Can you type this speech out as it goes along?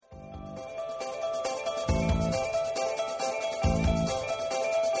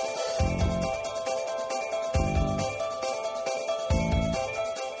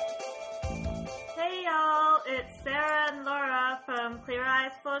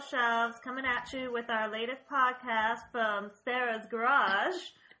Shelves, coming at you with our latest podcast from Sarah's Garage,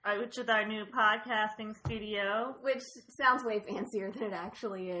 which is our new podcasting studio. Which sounds way fancier than it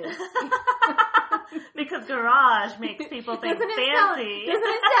actually is. Because garage makes people think fancy. Doesn't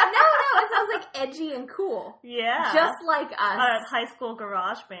it sound? No, it sounds like edgy and cool. Yeah. Just like us. A high school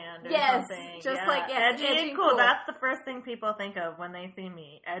garage band or something. Just like edgy and cool. That's the first thing people think of when they see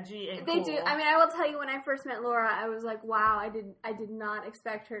me. Edgy and cool. They do. I mean, I will tell you, when I first met Laura, I was like, wow, I did not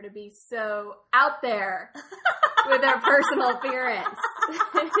expect her to be so out there with her personal appearance.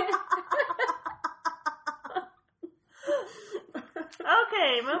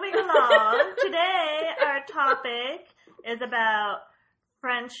 Okay, moving along. Today, our topic is about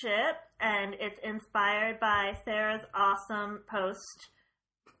friendship, and it's inspired by Sarah's awesome post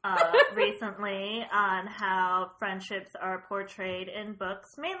recently on how friendships are portrayed in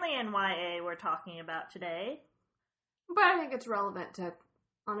books, mainly in YA we're talking about today. But I think it's relevant to,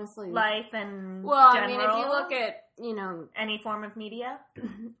 honestly, life and general. I mean, if you look at, any form of media.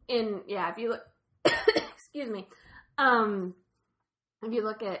 If you look, excuse me, if you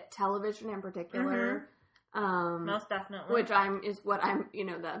look at television in particular, most definitely, which is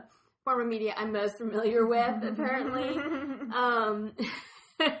the form of media I'm most familiar with, apparently.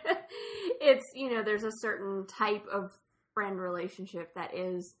 It's, there's a certain type of friend relationship that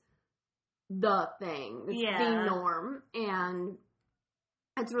is the thing. It's the norm. And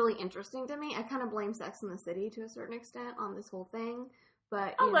it's really interesting to me. I kind of blame Sex and the City to a certain extent on this whole thing.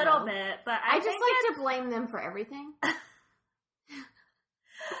 But a little bit. But I just like to blame them for everything.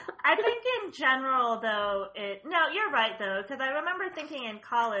 I think in general, though, you're right, though, because I remember thinking in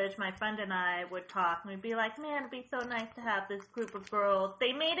college, my friend and I would talk, and we'd be like, man, it'd be so nice to have this group of girls.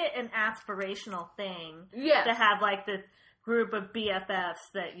 They made it an aspirational thing to have, like, this group of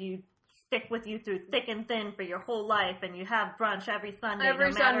BFFs that you stick with you through thick and thin for your whole life, and you have brunch every Sunday,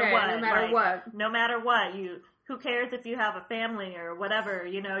 no matter what. Who cares if you have a family or whatever,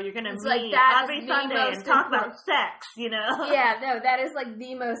 you're going to meet every Sunday and talk about sex, Yeah, no, that is like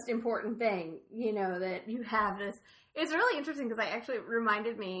the most important thing, that you have this. It's really interesting because it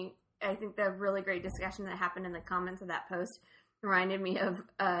reminded me, I think the really great discussion that happened in the comments of that post reminded me of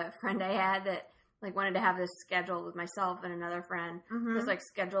a friend I had that wanted to have this scheduled with myself and another friend. Just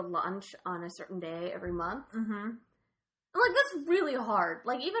scheduled lunch on a certain day every month. That's really hard.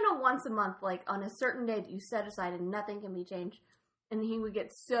 Even a once a month, on a certain day that you set aside and nothing can be changed. And he would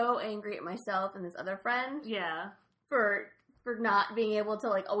get so angry at myself and this other friend. Yeah. For not being able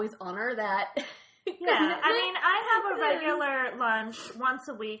to, always honor that. Yeah. I mean, I have a regular lunch once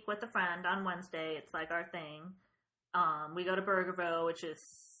a week with a friend on Wednesday. It's our thing. We go to Burgerville, which is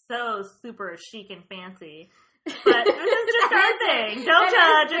so super chic and fancy. But it's just our thing. Don't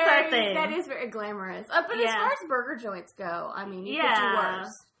judge, it's our thing. That is very glamorous. But as far as burger joints go, I mean, you could do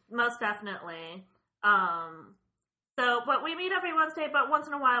worse. Most definitely. But we meet every Wednesday, but once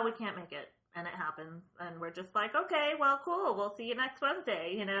in a while we can't make it. And it happens. And we're just okay, well, cool. We'll see you next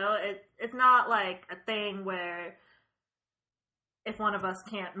Wednesday. It's not a thing where if one of us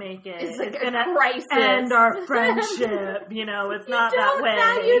can't make it, it's going to end our friendship. It's not that way.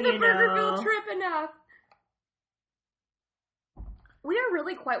 You don't value the Burgerville trip enough. We are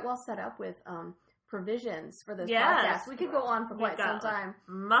really quite well set up with provisions for this podcast. We could go on for quite some time.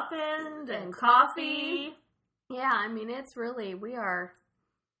 Muffins and coffee. Yeah, I mean, it's really, we're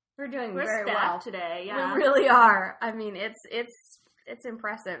doing very well today. Yeah, we really are. I mean, it's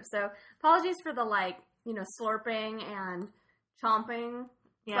impressive. So apologies for the slurping and chomping.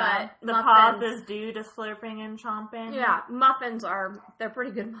 Yeah, but the pause is due to slurping and chomping. Yeah, muffins they're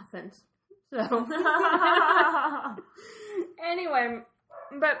pretty good muffins. So anyway,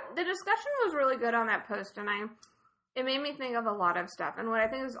 but the discussion was really good on that post, and it made me think of a lot of stuff. And what I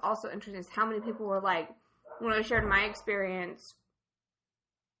think is also interesting is how many people were when I shared my experience,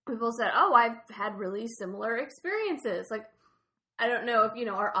 people said, "Oh, I've had really similar experiences." I don't know if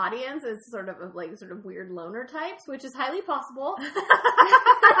our audience is sort of weird loner types, which is highly possible.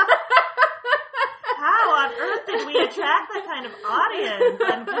 How on earth did we attract that kind of audience?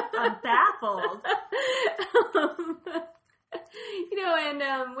 I'm baffled.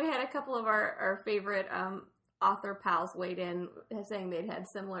 And we had a couple of our favorite author pals weighed in saying they'd had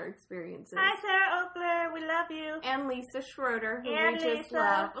similar experiences. Hi, Sarah Oakler. We love you. And Lisa Schroeder, who and we just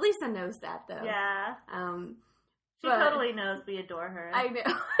love. Lisa knows that, though. Yeah. She totally knows we adore her. I know.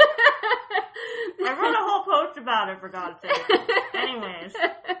 I wrote a whole post about her, for God's sake. Anyways.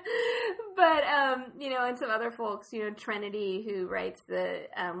 But, and some other folks, Trinity, who writes the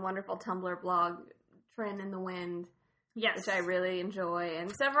wonderful Tumblr blog, Trin in the Wind. Yes. Which I really enjoy.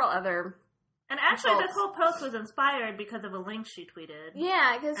 And several other And actually, folks. this whole post was inspired because of a link she tweeted.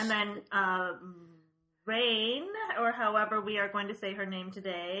 Yeah, because... And then Rain, or however we are going to say her name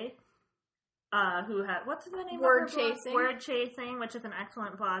today, who had... What's the name Word of her blog? Chasing. Word Chasing, which is an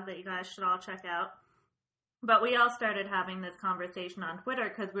excellent blog that you guys should all check out. But we all started having this conversation on Twitter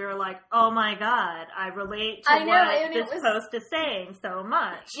because we were like, oh my god, I relate to what this post is saying so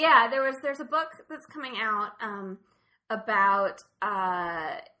much. Yeah, there's a book that's coming out about,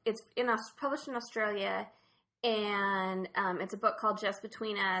 it's published in Australia, and it's a book called Just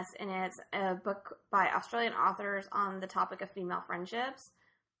Between Us, and it's a book by Australian authors on the topic of female friendships.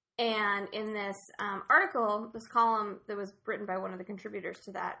 And in this article, this column that was written by one of the contributors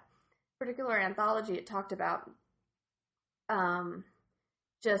to that particular anthology, it talked about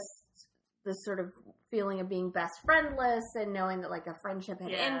just the sort of feeling of being best friendless and knowing that like a friendship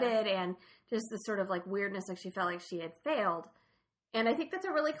had ended, and just the sort of like weirdness, like she felt like she had failed. And I think that's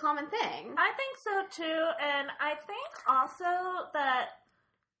a really common thing. I think so too, and I think also that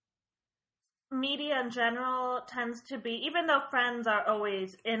media in general tends to be, even though friends are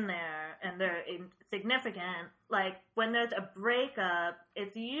always in there and they're significant, like when there's a breakup,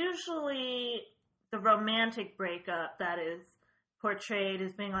 it's usually the romantic breakup that is portrayed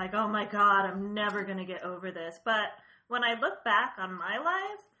as being like, oh my god, I'm never going to get over this. But when I look back on my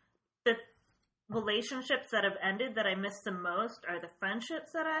life, the relationships that have ended that I miss the most are the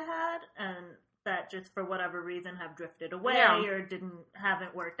friendships that I had, and that just for whatever reason have drifted away or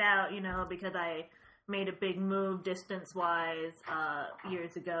haven't worked out, you know, because I made a big move distance-wise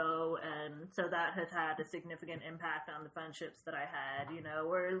years ago, and so that has had a significant impact on the friendships that I had, you know,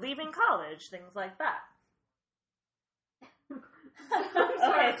 or leaving college, things like that.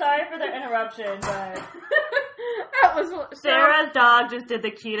 Okay, sorry for the interruption, but that was Sarah's dog just did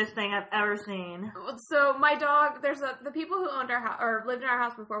the cutest thing I've ever seen. So my dog, the people who owned our house or lived in our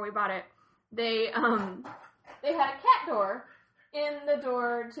house before we bought it, they had a cat door in the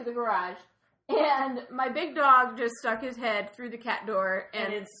door to the garage, and my big dog just stuck his head through the cat door,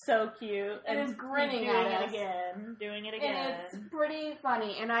 and it's so cute. And is grinning at us. Doing it again. And it's pretty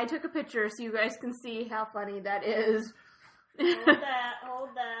funny. And I took a picture so you guys can see how funny that is. Hold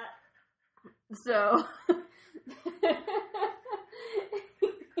that. So,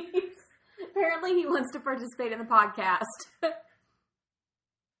 apparently he wants to participate in the podcast.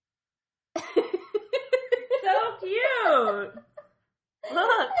 So cute.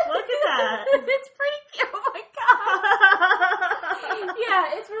 Look at that. It's pretty cute. Oh my god. Yeah,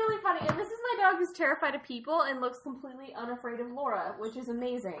 it's really funny. And this is my dog who's terrified of people and looks completely unafraid of Laura, which is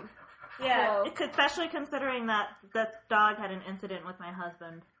amazing. Yeah, so, especially considering that the dog had an incident with my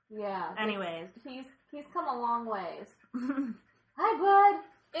husband. Yeah. Anyways. He's come a long ways. Hi,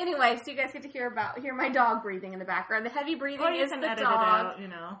 bud. Anyway, so you guys get to hear my dog breathing in the background. The heavy breathing is the dog. It out, you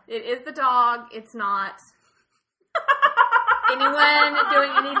know. It is the dog. It's not anyone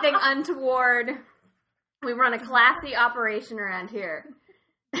doing anything untoward. We run a classy operation around here.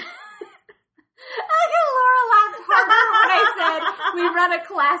 I think Laura laughed harder when I said we run a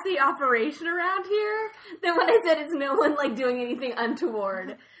classy operation around here than when I said it's no one like doing anything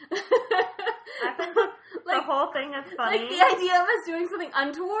untoward. I think the whole thing is funny. Like the idea of us doing something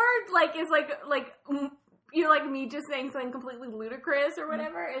untoward, like is like you know, like me just saying something completely ludicrous or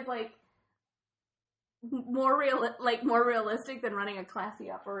whatever is like more realistic than running a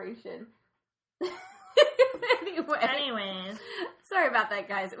classy operation. Anyways, sorry about that,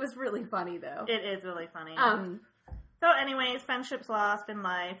 guys. It was really funny, though. It is really funny. So, anyways, friendships lost in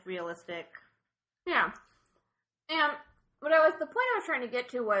life, realistic. Yeah. And the point I was trying to get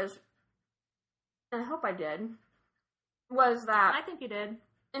to was, and I hope I did, was that I think you did.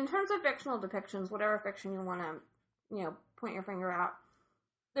 In terms of fictional depictions, whatever fiction you want to, you know, point your finger at,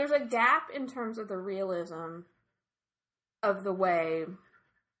 there's a gap in terms of the realism of the way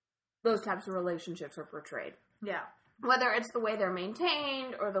those types of relationships are portrayed. Yeah. Whether it's the way they're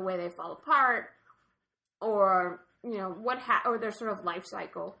maintained, or the way they fall apart, or, you know, or their sort of life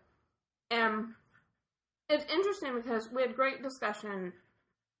cycle. And it's interesting because we had great discussion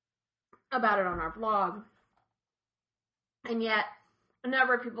about it on our blog. And yet, a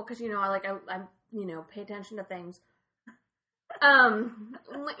number of people, because, you know, I you know, pay attention to things,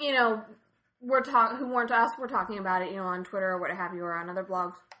 you know, who weren't us, we're talking about it, you know, on Twitter or what have you, or on other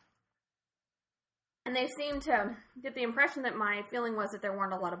blogs. And they seem to get the impression that my feeling was that there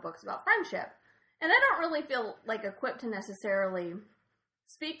weren't a lot of books about friendship. And I don't really feel, like, equipped to necessarily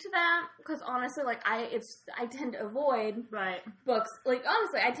speak to that, because honestly, like, I tend to avoid books, like,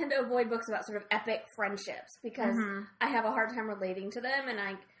 honestly, I tend to avoid books about sort of epic friendships, because I have a hard time relating to them, and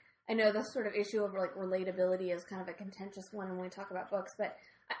I know the sort of issue of, like, relatability is kind of a contentious one when we talk about books, but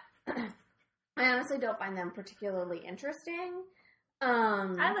I honestly don't find them particularly interesting.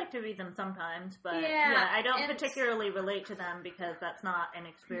 I like to read them sometimes, but I don't particularly relate to them because that's not an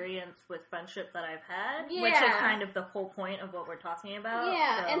experience with friendship that I've had, which is kind of the whole point of what we're talking about.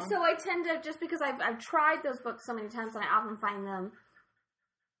 Yeah, and so I tend to, just because I've tried those books so many times, and I often find them,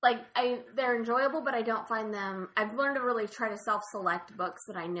 they're enjoyable, but I don't find them, I've learned to really try to self-select books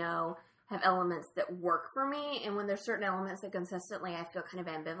that I know have elements that work for me, and when there's certain elements that consistently I feel kind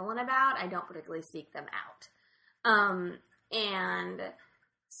of ambivalent about, I don't particularly seek them out. And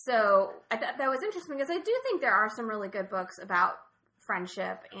so I thought that was interesting because I do think there are some really good books about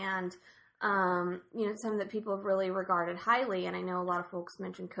friendship and, some that people have really regarded highly. And I know a lot of folks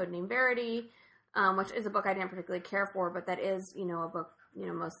mentioned Codename Verity, which is a book I didn't particularly care for, but that is, a book,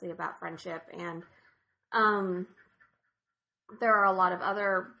 mostly about friendship. And, there are a lot of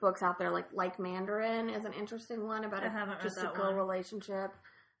other books out there, like Mandarin is an interesting one about just a girl relationship.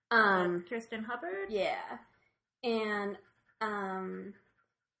 Kirsten Hubbard? Yeah. And,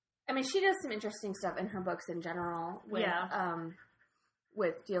 she does some interesting stuff in her books in general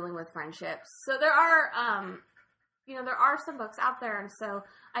with dealing with friendships. So there are, there are some books out there, and so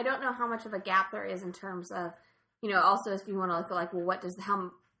I don't know how much of a gap there is in terms of, also if you want to look at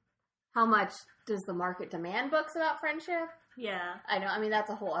how much does the market demand books about friendship? Yeah. I know, that's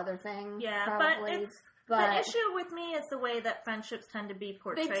a whole other thing. Yeah, probably. But the issue with me is the way that friendships tend to be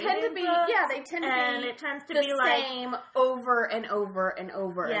portrayed. They tend to be, and it tends to the be like same over and over and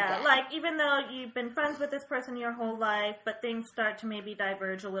over again. Yeah, like even though you've been friends with this person your whole life, but things start to maybe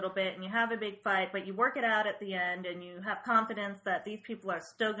diverge a little bit, and you have a big fight, but you work it out at the end, and you have confidence that these people are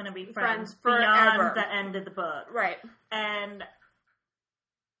still going to be friends beyond forever. The end of the book. Right. And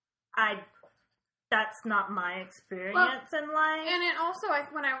that's not my experience in life. And it also,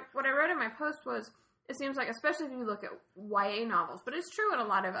 what I wrote in my post was, it seems like, especially if you look at YA novels, but it's true in a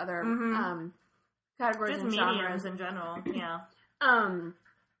lot of other categories and genres in general. Yeah.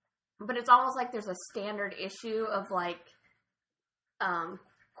 But it's almost like there's a standard issue of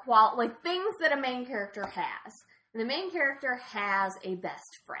things that a main character has. And the main character has a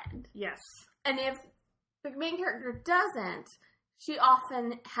best friend. Yes. And if the main character doesn't, she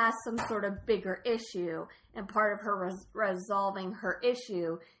often has some sort of bigger issue, and part of her resolving her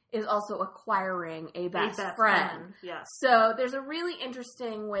issue is also acquiring a best friend. Yes. So there's a really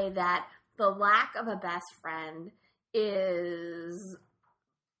interesting way that the lack of a best friend is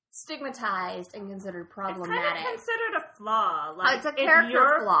stigmatized and considered problematic. It's kind of considered a flaw. It's a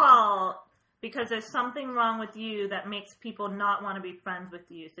character flaw. Fault because there's something wrong with you that makes people not want to be friends with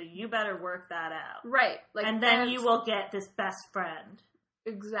you. So you better work that out. Right. And then you will get this best friend.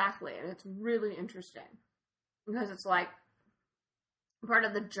 Exactly. And it's really interesting. Because it's part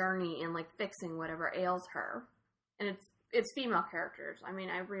of the journey in fixing whatever ails her. And it's female characters. I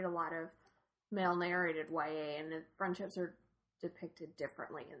read a lot of male narrated YA, and the friendships are depicted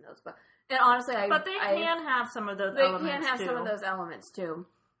differently in those. But honestly, But they can have some of those elements, They can have some of those elements, too.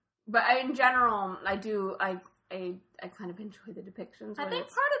 But in general, I kind of enjoy the depictions. I think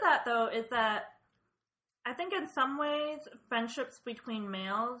part of that, though, is that I think in some ways, friendships between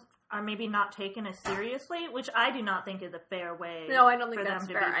males are maybe not taken as seriously, which I do not think is a fair way. No, I don't think for that's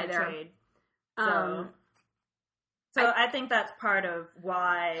them to fair be portrayed. either. So I think that's part of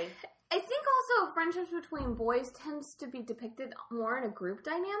why. I think also friendships between boys tends to be depicted more in a group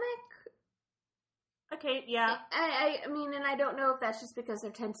dynamic. Okay, yeah. And I don't know if that's just because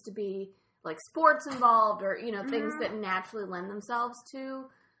there tends to be sports involved or things that naturally lend themselves to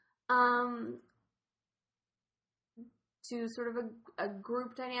sort of a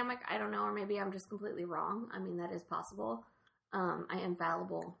group dynamic. I don't know, or maybe I'm just completely wrong. That is possible. I am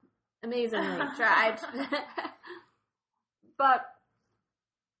fallible. Amazingly tried. But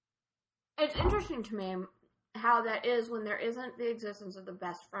it's interesting to me how that is when there isn't the existence of the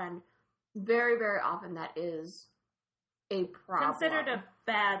best friend. Very, very often that is a problem. Considered a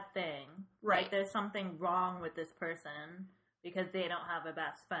bad thing. Right. There's something wrong with this person because they don't have a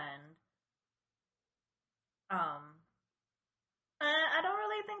best friend. I don't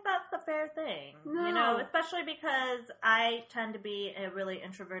really think that's a fair thing. No. Especially because I tend to be a really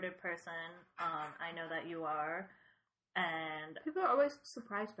introverted person. I know that you are. And people are always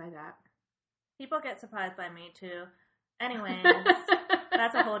surprised by that. People get surprised by me too. Anyways,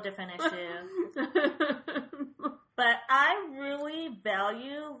 that's a whole different issue. But I really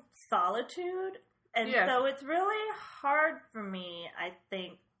value solitude. And so it's really hard for me, I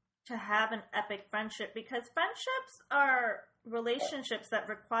think, to have an epic friendship because friendships are relationships that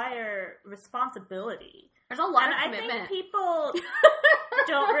require responsibility. There's a lot of commitment. I think people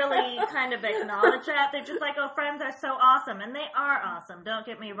don't really kind of acknowledge that. They're just like, oh, friends are so awesome. And they are awesome, don't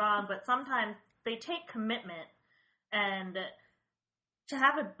get me wrong, but sometimes they take commitment. And to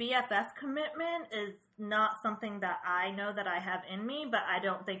have a BFF commitment is not something that I know that I have in me, but I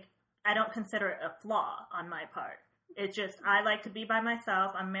don't consider it a flaw on my part. It's just, I like to be by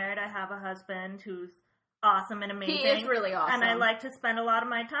myself. I'm married. I have a husband who's awesome and amazing. He is really awesome. And I like to spend a lot of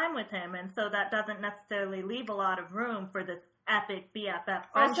my time with him. And so that doesn't necessarily leave a lot of room for this epic BFF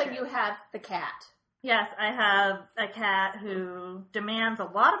friendship. Also, you have the cat. Yes, I have a cat who demands a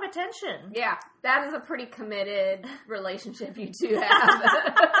lot of attention. Yeah, that is a pretty committed relationship you two have.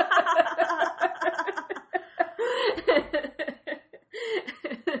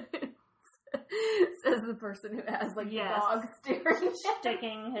 Says the person who has the dog staring,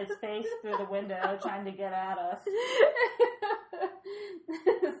 sticking his face through the window, trying to get at us.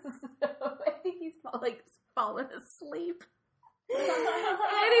 I think he's fallen asleep.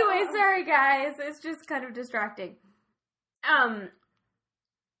 Anyway, sorry guys, it's just kind of distracting. Anyway,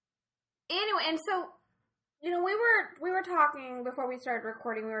 and so, we were talking before we started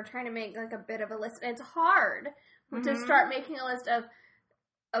recording. We were trying to make a bit of a list, and it's hard to start making a list of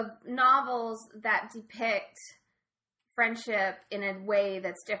novels that depict friendship in a way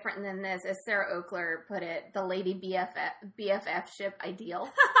that's different than this, as Sarah Oakler put it, the lady BFF ship ideal.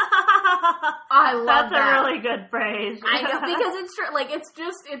 I love that. That's a really good phrase. I know, because it's true.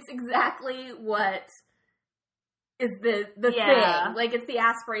 It's exactly what is the thing. It's the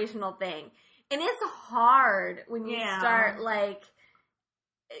aspirational thing. And it's hard when you start,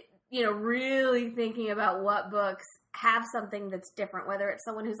 really thinking about what books have something that's different, whether it's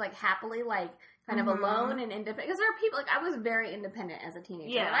someone who's happily kind of alone and independent, because there are people I was very independent as a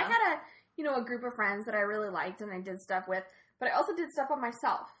teenager, and I had a group of friends that I really liked and I did stuff with, but I also did stuff on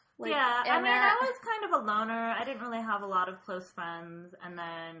myself. I was kind of a loner. I didn't really have a lot of close friends, and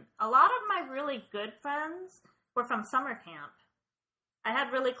then a lot of my really good friends were from summer camp. I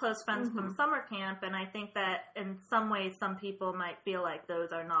had really close friends from summer camp, and I think that in some ways some people might feel like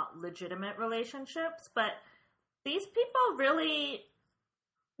those are not legitimate relationships, but these people really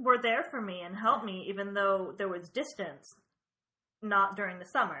were there for me and helped me, even though there was distance, not during the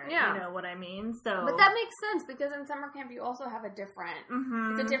summer. Yeah. You know what I mean? So, but that makes sense, because in summer camp you also have a different,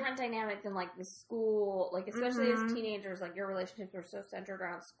 it's a different dynamic than the school, especially as teenagers, your relationships are so centered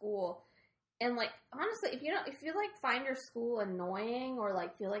around school. And honestly, if you find your school annoying or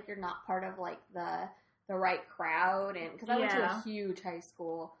feel like you're not part of the right crowd, and because I went to a huge high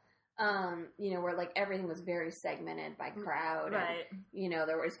school, where everything was very segmented by crowd, right? And,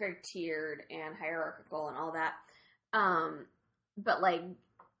 there was very tiered and hierarchical and all that. But I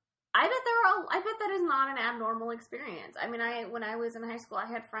bet that is not an abnormal experience. I mean, when I was in high school, I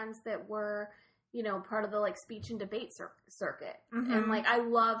had friends that were, part of the speech and debate circuit, and I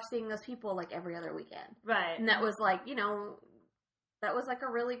loved seeing those people every other weekend, right? And that was that was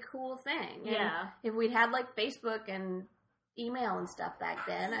a really cool thing. And yeah. If we'd had Facebook and email and stuff back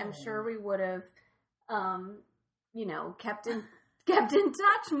then, I'm sure we would have, kept in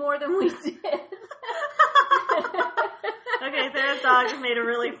touch more than we did. Okay, Sarah's dog just made a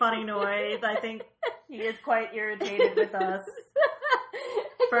really funny noise. I think he is quite irritated with us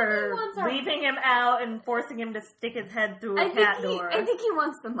for leaving him out and forcing him to stick his head through a cat door. I think he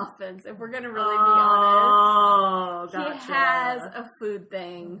wants the muffins, if we're going to really be honest. Gotcha. He has a food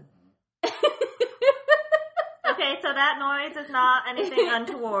thing. Okay, so that noise is not anything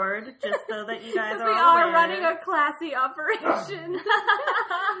untoward, just so that you guys are we all are aware. running a classy operation.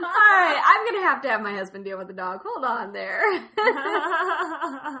 Alright, I'm going to have my husband deal with the dog. Hold on there.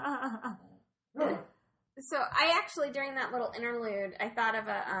 So I actually, during that little interlude, I thought of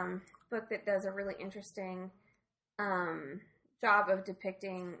a book that does a really interesting job of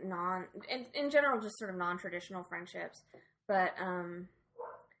depicting in general, just sort of non-traditional friendships, but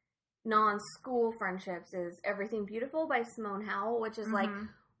non-school friendships, is Everything Beautiful by Simone Howell, which is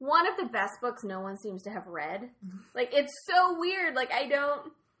one of the best books no one seems to have read. It's so weird.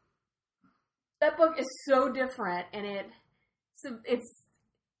 That book is so different, and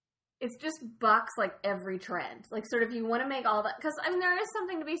it's just bucks every trend. Sort of, you want to make all that, because there is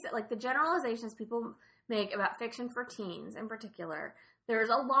something to be said. The generalizations people make about fiction for teens in particular, there's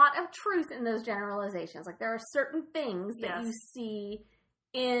a lot of truth in those generalizations. There are certain things that you see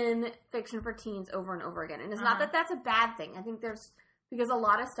in fiction for teens over and over again. And it's not that that's a bad thing. I think because a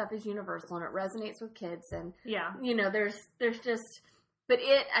lot of stuff is universal and it resonates with kids, and there's just, but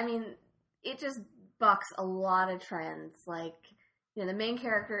it just bucks a lot of trends. The main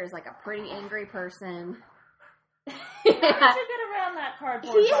character is a pretty angry person. How did you get around that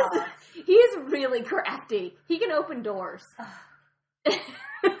cardboard box? He is really crafty. He can open doors. Okay,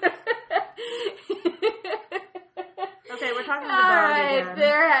 we're talking to the dog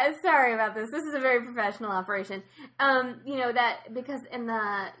again. Sorry about this. This is a very professional operation. Because in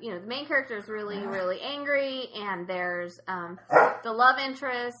the main character is really, really angry, and there's the love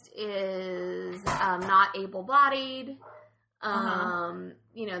interest is not able-bodied.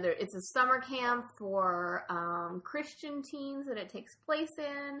 It's a summer camp for Christian teens that it takes place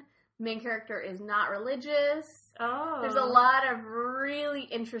in. Main character is not religious. Oh. There's a lot of really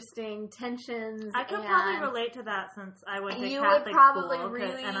interesting tensions. I could probably relate to that since I went to you Catholic would probably school,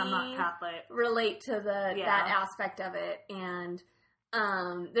 really and I'm not Catholic. Relate to that aspect of it. And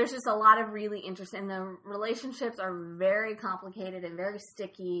there's just a lot of really interesting. The relationships are very complicated and very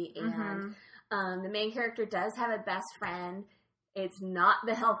sticky. And the main character does have a best friend. It's not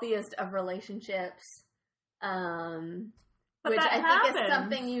the healthiest of relationships. But which I happens. think is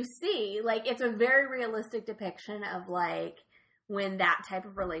something you see. Like, it's a very realistic depiction of, like, when that type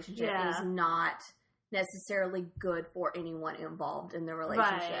of relationship is not necessarily good for anyone involved in the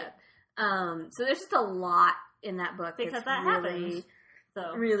relationship. Right. So there's just a lot in that book because that's that really, happens.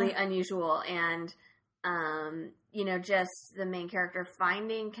 So. really unusual. And, just the main character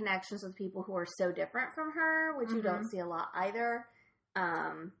finding connections with people who are so different from her, which you don't see a lot either.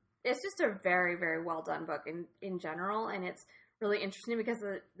 It's just a very, very well done book in general, and it's really interesting because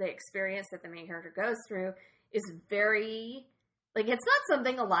the experience that the main character goes through is very, like, it's not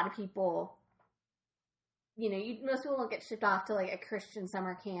something a lot of people, most people don't get shipped off to, like, a Christian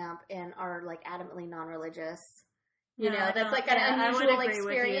summer camp and are, like, adamantly non-religious. That's, like, an unusual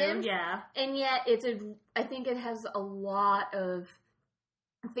experience. Yeah. And yet, I think it has a lot of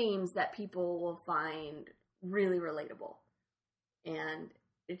themes that people will find really relatable. And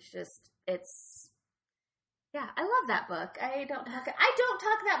I love that book. I don't talk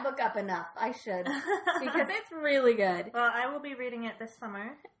that book up enough. I should, because it's really good. Well, I will be reading it this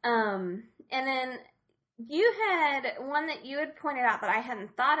summer. And then you had one that you had pointed out that I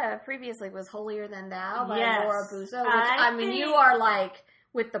hadn't thought of previously was Holier Than Thou by Laura Buzo, which, you are like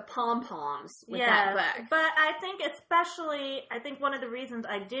with the pom-poms with that book. But I think one of the reasons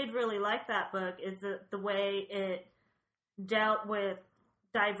I did really like that book is the way it dealt with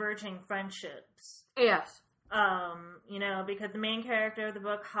diverging friendships. Yes. Because the main character of the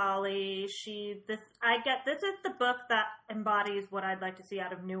book, Holly, this is the book that embodies what I'd like to see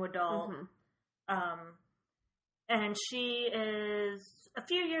out of new adult. And she is a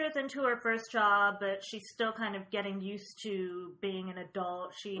few years into her first job, but she's still kind of getting used to being an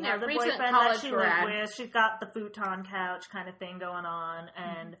adult. She has a boyfriend that she lives with. She's got the futon couch kind of thing going on.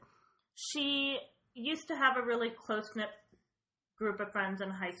 And she used to have a really close-knit group of friends in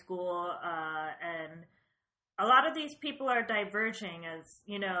high school, and a lot of these people are diverging as,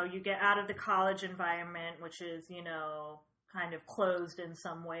 you get out of the college environment, which is, kind of closed in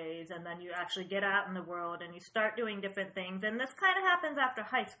some ways, and then you actually get out in the world and you start doing different things. And this kind of happens after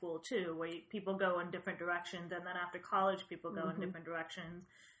high school, too, where people go in different directions, and then after college, people go in different directions.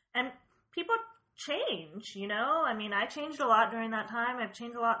 And people change, I mean, I changed a lot during that time. I've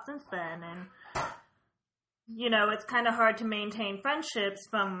changed a lot since then, and it's kind of hard to maintain friendships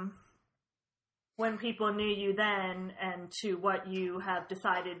from when people knew you then and to what you have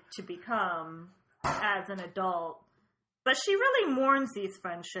decided to become as an adult. But she really mourns these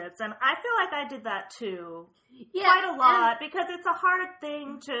friendships, and I feel like I did that too. Quite a lot, because it's a hard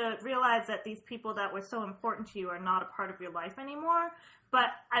thing to realize that these people that were so important to you are not a part of your life anymore.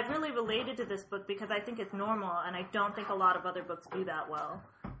 But I really related to this book because I think it's normal, and I don't think a lot of other books do that well.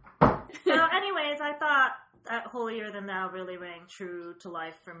 So anyways, I thought that Holier Than Thou really rang true to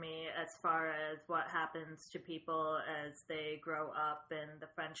life for me as far as what happens to people as they grow up and the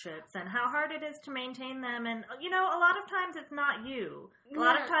friendships and how hard it is to maintain them. And, a lot of times it's not you. A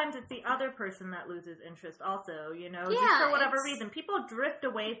lot of times it's the other person that loses interest also, just for whatever reason. People drift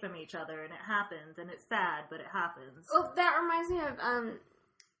away from each other, and it happens, and it's sad, but it happens. Well, that reminds me of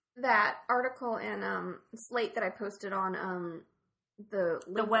that article in Slate that I posted on the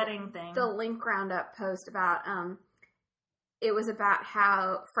wedding thing, the Link Roundup post about it was about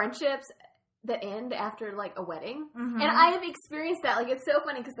how friendships that end after like a wedding, and I have experienced that. Like, it's so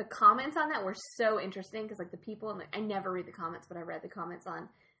funny because the comments on that were so interesting because like the people I never read the comments, but I read the comments on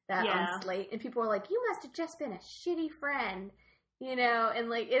that on Slate, and people were like, "You must have just been a shitty friend." And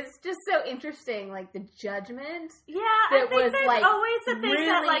like, it's just so interesting, like the judgment. Yeah, I think there's like always the thing really,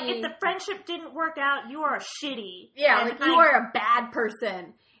 that like if the friendship didn't work out, you are shitty. Yeah, and like you are a bad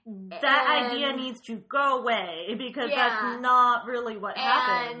person. that idea needs to go away because that's not really what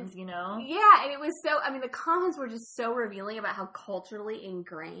happens, you know? Yeah, and it was so, I mean, the comments were just so revealing about how culturally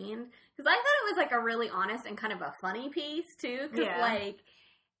ingrained, because I thought it was, like, a really honest and kind of a funny piece, too, because, like,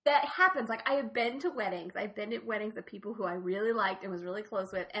 that happens. Like, I have been to weddings. I've been at weddings of people who I really liked and was really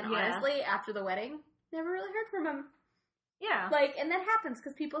close with, and honestly, after the wedding, never really heard from them. Yeah. Like, and that happens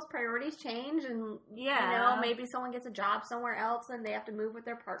because people's priorities change, and, you know, maybe someone gets a job somewhere else and they have to move with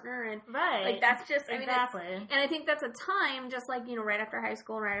their partner, and, like, that's just, I mean, and I think that's a time, just like, you know, right after high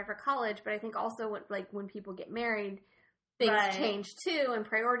school and right after college, but I think also, when people get married, things change too, and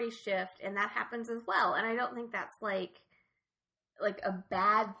priorities shift, and that happens as well, and I don't think that's, like a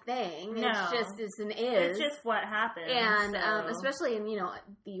bad thing. No. It's just, It's just what happens. And, especially in, you know,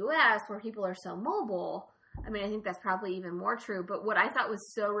 the U.S., where people are so mobile, I mean, I think that's probably even more true, but what I thought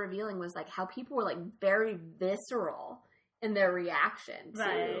was so revealing was, like, how people were, like, very visceral in their reaction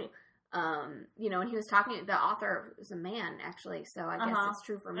to, you know, and he was talking, the author was a man, actually, so I guess it's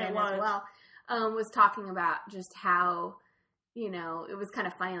true for men as well, was talking about just how, you know, it was kind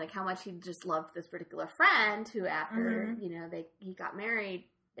of funny, like, how much he just loved this particular friend who, after, you know, he got married,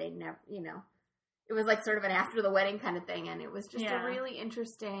 they never, you know, it was, like, sort of an after the wedding kind of thing, and it was just a really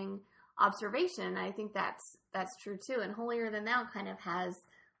interesting observation. I think that's true too. And Holier Than Thou kind of has,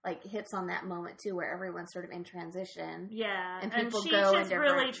 like, hits on that moment too, where everyone's sort of in transition. Yeah, and people she's go just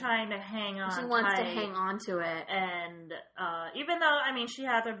really trying to hang on. She wants to hang on to it, and even though, I mean, she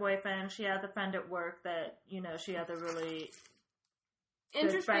has her boyfriend, she has a friend at work that, you know, she has a really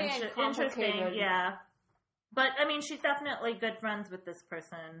interesting, yeah. But I mean, she's definitely good friends with this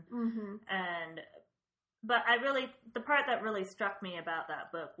person, but the part that really struck me about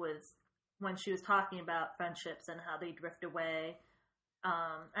that book was when she was talking about friendships and how they drift away.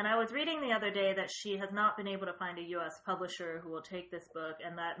 And I was reading the other day that she has not been able to find a U.S. publisher who will take this book,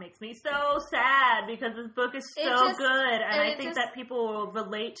 and that makes me so sad because this book is so good, and I think that people will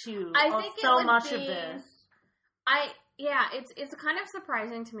relate to so much of this. It's kind of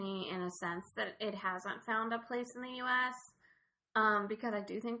surprising to me in a sense that it hasn't found a place in the U.S. Because I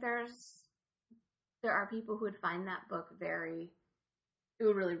do think there are people who would find that book it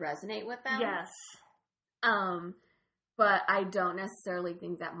would really resonate with them. Yes. But I don't necessarily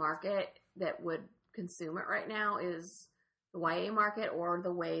think that market that would consume it right now is the YA market or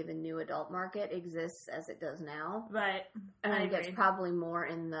the way the new adult market exists as it does now. Right. And I think it's probably more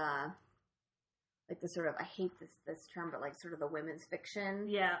in the, like, the sort of, I hate this term, but, like, sort of the women's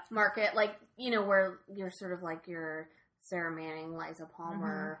fiction market. Like, you know, where you're sort of like your Sarah Manning, Liza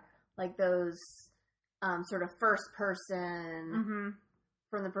Palmer, like those sort of first person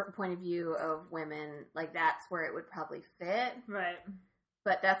from the point of view of women, like, that's where it would probably fit. Right.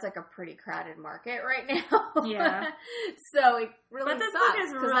 But that's, like, a pretty crowded market right now. Yeah. So it really sucks. But this sucks, book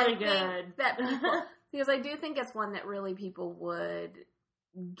is really good. That people, because I do think it's one that really people would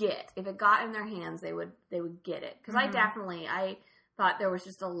get. If it got in their hands, they would get it. Because I thought there was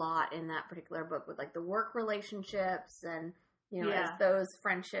just a lot in that particular book with, like, the work relationships and, you know, as those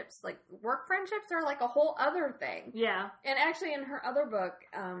friendships, like, work friendships are, like, a whole other thing. Yeah. And actually in her other book,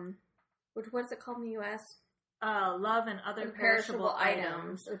 what is it called in the U.S.? Love and Other Perishable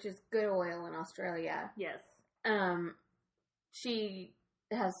Items. Which is Good Oil in Australia. Yes. She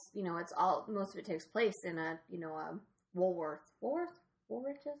has, you know, most of it takes place in a, you know, Woolworths? What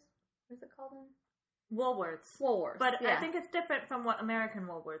is it called in? Woolworths. But I think it's different from what American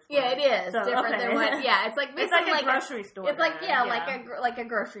Woolworths was. Yeah, it is. So, different than what, it's like basically it's like a grocery store. It's like, like a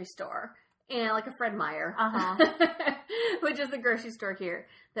grocery store. And like a Fred Meyer. Which is the grocery store here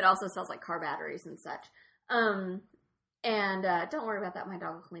that also sells, like, car batteries and such. And don't worry about that. My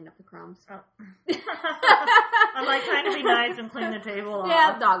dog will clean up the crumbs. Oh. I'm, like, trying to be nice and clean the table off.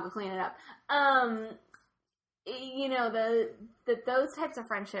 Yeah, the dog will clean it up. You know, those types of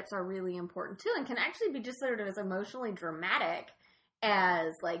friendships are really important too, and can actually be just sort of as emotionally dramatic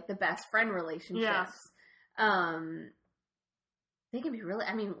as, like, the best friend relationships. Yeah. They can be really,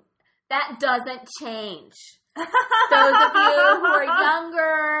 I mean, that doesn't change. Those of you who are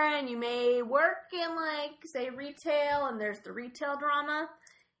younger and you may work in, like, say, retail, and there's the retail drama,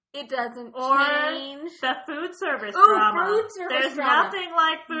 it doesn't change. The food service drama. Food service There's drama. nothing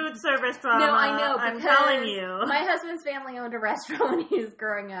like food service drama. No, I know. I'm telling you. My husband's family owned a restaurant when he was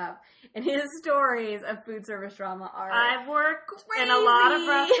growing up, and his stories of food service drama are I've worked crazy. in a lot of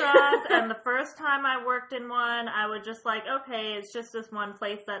restaurants, and the first time I worked in one, I was just like, okay, it's just this one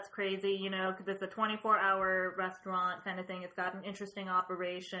place that's crazy, you know, because it's a 24-hour restaurant kind of thing. It's got an interesting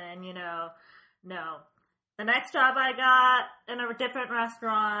operation, you know. No. The next job I got in a different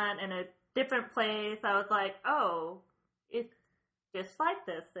restaurant, in a different place, I was like, oh, just like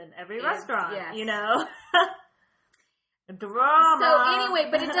this in every Yes, restaurant, yes. you know? Drama. So anyway,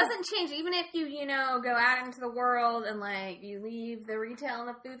 but it doesn't change. Even if you, go out into the world and, like, you leave the retail and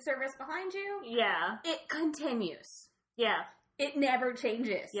the food service behind you, Yeah. it continues. Yeah. It never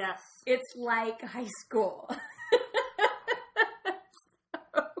changes. Yes. It's like high school.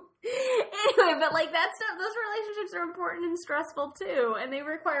 Anyway, but, like, that stuff, those relationships are important and stressful, too, and they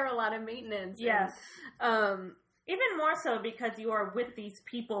require a lot of maintenance. Yes. And, even more so because you are with these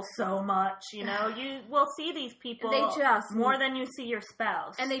people so much, you know? You will see these people more than you see your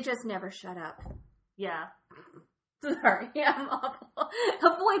spouse. and they just never shut up. Yeah. Sorry, I'm awful.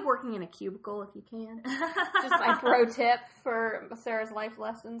 Avoid working in a cubicle if you can. Just my pro tip for Sarah's life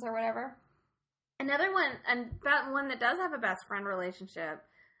lessons or whatever. Another one, and that one that does have a best friend relationship,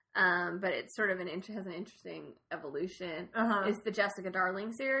 but it's sort of has an interesting evolution, is the Jessica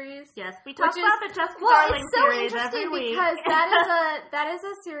Darling series. Yes, we talk about the Jessica Darling series every week. Because that is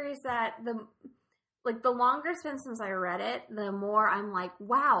a series that the longer it's been since I read it, the more I'm like,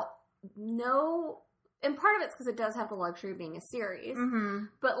 wow, no. And part of it's because it does have the luxury of being a series,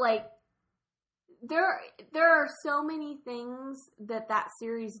 but like there are so many things that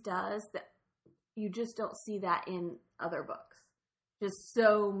series does that you just don't see that in other books. Just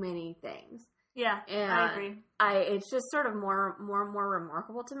so many things. Yeah, and I agree. It's just sort of more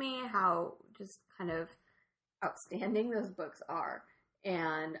remarkable to me how just kind of outstanding those books are,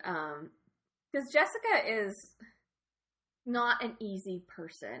 and because Jessica is not an easy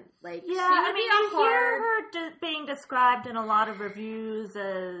person. Like, yeah, I mean, you hear her being described in a lot of reviews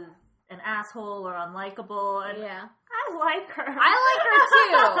as an asshole or unlikable, and yeah. I like her.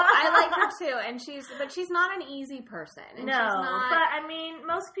 I like her too, and she's not an easy person. And no, she's not, but I mean,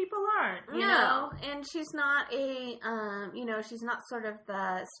 most people aren't. You know, and she's not she's not sort of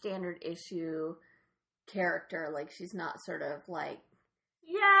the standard issue character. Like, she's not sort of like.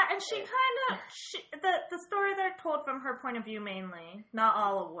 Yeah, and she kind of the story they're told from her point of view mainly, not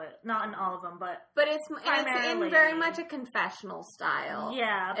in all of them, but it's in very much a confessional style,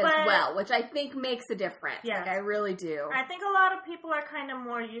 as well, which I think makes a difference. Yeah, like, I really do. I think a lot of people are kind of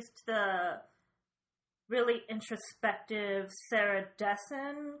more used to the really introspective Sarah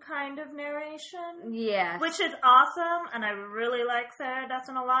Dessen kind of narration. Yeah. Which is awesome, and I really like Sarah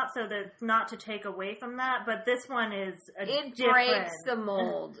Dessen a lot, so that's not to take away from that, but this one is It breaks the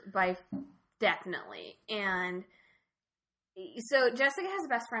mold by definitely. And so Jessica has a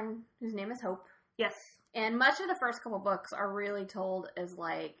best friend whose name is Hope. Yes. And much of the first couple books are really told as,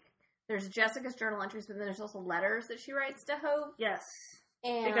 like, there's Jessica's journal entries, but then there's also letters that she writes to Hope. Yes.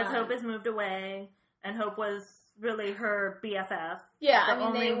 And because Hope has moved away. And Hope was really her BFF. Yeah,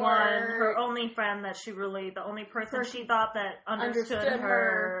 her only friend that she really, the only person she thought that understood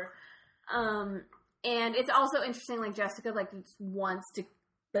her. And it's also interesting, like, Jessica, like, wants to,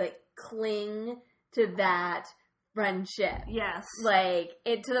 like, cling to that friendship. Yes. Like,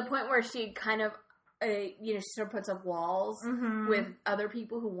 to the point where she kind of, she sort of puts up walls with other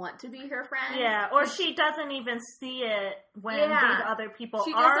people who want to be her friends. Yeah, or she doesn't even see it when these other people are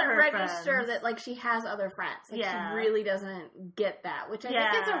her friends. She doesn't register that, like, she has other friends. Like, she really doesn't get that, which I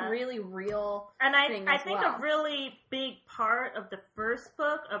think is a really real thing as well. A really big part of the first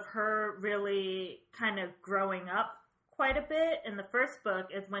book of her really kind of growing up quite a bit in the first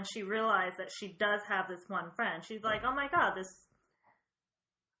book is when she realized that she does have this one friend. She's like, oh my god, this...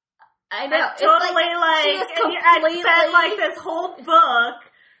 I know. I spent, like, this whole book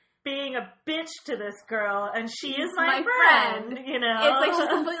being a bitch to this girl, and she is my friend, you know? It's like she's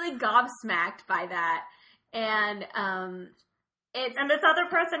completely gobsmacked by that. And, and this other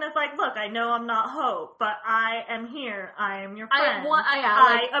person is like, look, I know I'm not Hope, but I am here. I am your friend.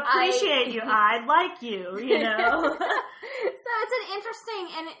 I appreciate you. I like you, you know? So it's an interesting,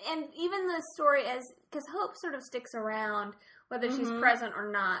 and even the story because Hope sort of sticks around whether she's present or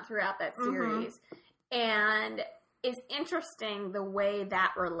not throughout that series. And it's interesting the way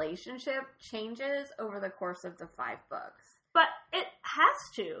that relationship changes over the course of the 5 books. But it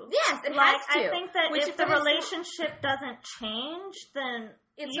has to. Yes, it has to. I think that if the relationship doesn't change, then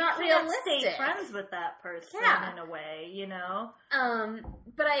it's you not can't realistic. stay friends with that person in a way, you know?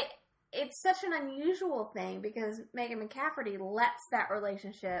 But it's such an unusual thing because Megan McCafferty lets that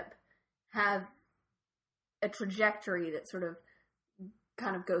relationship have a trajectory that sort of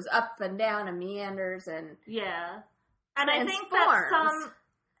kind of goes up and down and meanders and and I think that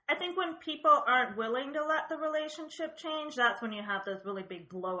I think when people aren't willing to let the relationship change, that's when you have those really big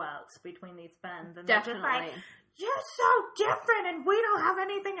blowouts between these friends, and they're just like, you're so different and we don't have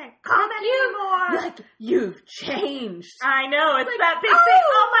anything in common anymore. Like, you've changed. I know, it's like, that big thing.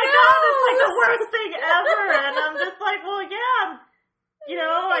 Oh my god, it's like the worst thing ever. And I'm just like, well, yeah, you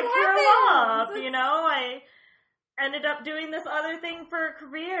know, I happens. grew up, you know, I ended up doing this other thing for a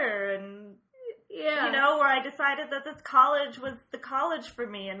career, and Yeah. you know, where I decided that this college was the college for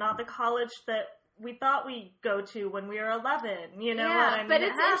me and not the college that we thought we'd go to when we were 11. You know what I mean? But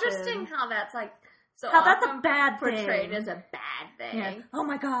it's happens. interesting how that's like so How that's often a bad portrayed thing. as a bad thing. Yeah. Oh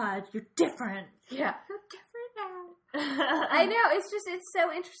my God, you're different. Yeah. You're different now. I know, it's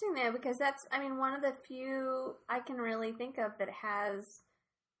so interesting though, because that's, I mean, one of the few I can really think of that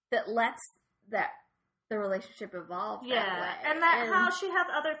lets the relationship evolve Yeah, that way. and how she has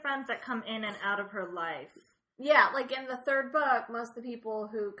other friends that come in and out of her life. Yeah, like in the third book, most of the people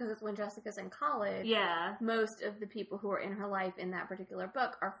because it's when Jessica's in college, Yeah. most of the people who are in her life in that particular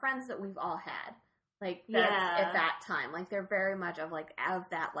book are friends that we've all had. Like, that's at that time. Like, they're very much of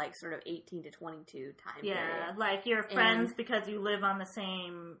that, like, sort of 18 to 22 time period. Yeah, like you're friends because you live on the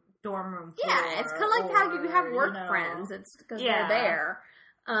same dorm room floor. Yeah, it's kind of like how you have work friends. It's because they're there.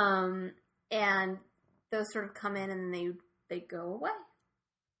 And those sort of come in and they go away.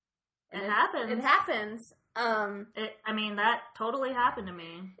 It happens. It happens. I mean, that totally happened to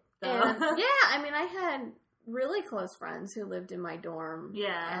me. So. And, yeah, I mean, I had really close friends who lived in my dorm.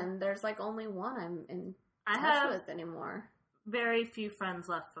 Yeah. And there's like only one I'm in I touch have with anymore. Very few friends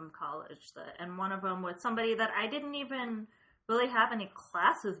left from college, and one of them was somebody that I didn't even really have any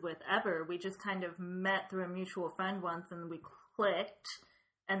classes with ever. We just kind of met through a mutual friend once, and we clicked,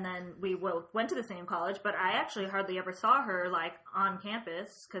 and then we went to the same college, but I actually hardly ever saw her, like, on campus,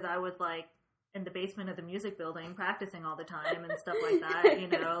 because I was, like, in the basement of the music building practicing all the time and stuff like that, you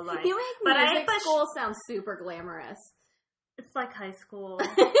know, like... You make music school sound super glamorous. It's like high school.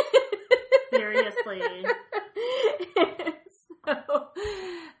 Seriously.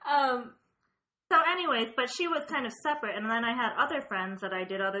 So anyways, but she was kind of separate, and then I had other friends that I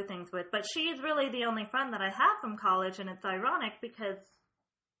did other things with, but she's really the only friend that I have from college, and it's ironic because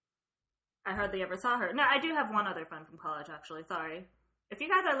I hardly ever saw her. No, I do have one other friend from college, actually, sorry. If you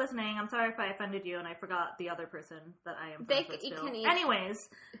guys are listening, I'm sorry if I offended you and I forgot the other person that I am friends with still. Anyways.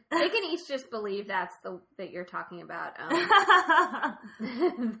 They can each just believe that you're talking about.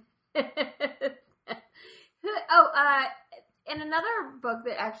 In another book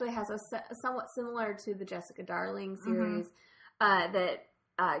that actually has a somewhat similar to the Jessica Darling series, that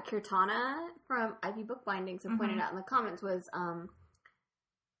Kirtana from Ivy Book Bindings had pointed out in the comments was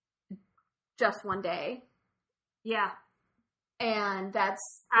Just One Day. Yeah. And that's...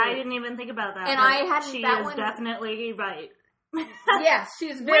 I didn't even think about that. And I hadn't... She is definitely right. Yes,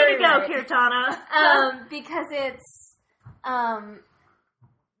 she's very right. Way to go, Kirtana. Because it's...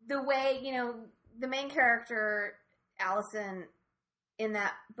 the way, you know, the main character, Allison, in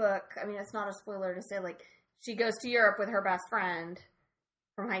that book, I mean, it's not a spoiler to say, like, she goes to Europe with her best friend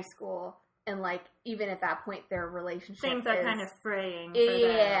from high school, and, like, even at that point, their relationship things are kind of fraying for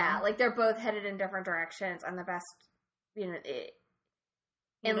yeah, them. like, they're both headed in different directions, and the best, you know,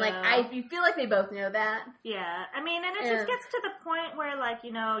 you feel like they both know that. Yeah. I mean, and it just gets to the point where, like,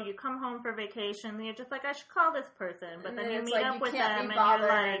 you know, you come home for vacation, and you're just like, I should call this person, but then you meet up with them, and you're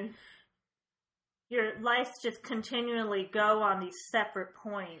like, your lives just continually go on these separate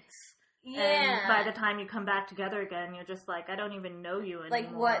points. Yeah. And by the time you come back together again, you're just like, I don't even know you anymore.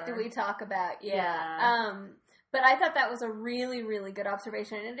 Like, what do we talk about? Yeah. But I thought that was a really, really good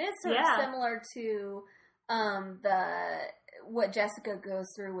observation. And it is sort of similar to what Jessica goes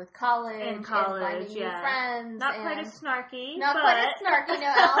through with college. And finding new friends. Not quite as snarky. Not quite as snarky. No,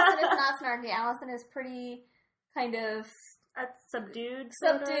 Allison is not snarky. Allison is pretty kind of... subdued.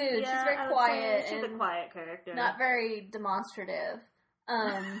 She's very quiet. She's a quiet character. Not very demonstrative.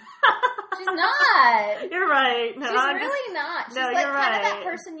 She's not. You're right. No, she's really not. She's like you're kind right. of that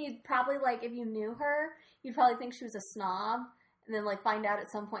person you'd probably like if you knew her. You'd probably think she was a snob, and then like find out at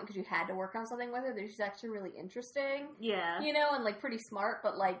some point because you had to work on something with her that she's actually really interesting. Yeah. You know, and like pretty smart,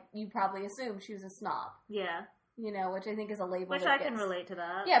 but like you probably assume she was a snob. Yeah. You know, which I think is a label. Which I can relate to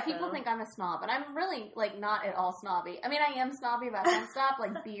that. Yeah, people think I'm a snob, and I'm really like not at all snobby. I mean, I am snobby about some stuff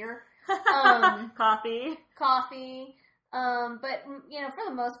like beer, coffee. But you know, for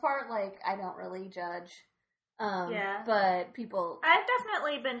the most part, like I don't really judge. But people, I've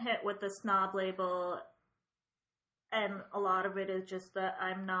definitely been hit with the snob label, and a lot of it is just that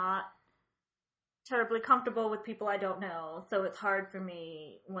I'm not terribly comfortable with people I don't know, so it's hard for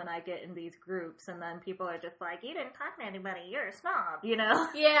me when I get in these groups, and then people are just like, you didn't talk to anybody, you're a snob, you know?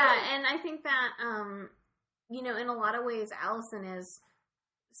 Yeah, and I think that, you know, in a lot of ways, Allison is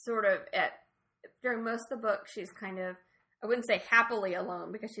sort of during most of the book, she's kind of, I wouldn't say happily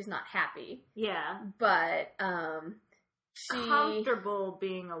alone, because she's not happy. Yeah. But, she's comfortable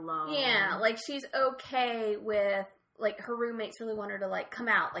being alone. Yeah, like, she's okay with, like, her roommates really want her to, like, come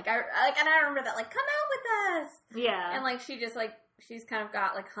out. And I remember that, like, come out with us! Yeah. And, like, she just, like, she's kind of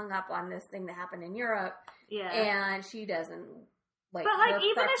got, like, hung up on this thing that happened in Europe. Yeah. And she doesn't, like, but, like,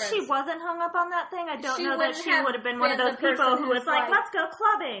 even if she wasn't hung up on that thing, I don't know that she would have been one of those the people who was like, let's go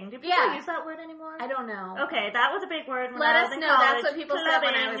clubbing. Do people use that word anymore? I don't know. Okay, that was a big word when Let I was us in know. college. That's what people said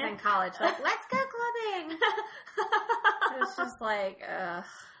when I was in college. Like, let's go clubbing. It's just like, ugh.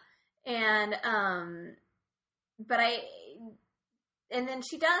 And, and then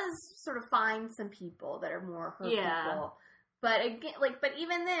she does sort of find some people that are more her people. But again, like, but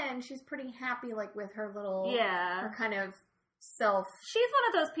even then, she's pretty happy, like, with her little, her kind of self. She's one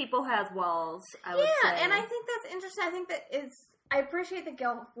of those people who has walls, I would say. Yeah, and I think that's interesting. I think I appreciate that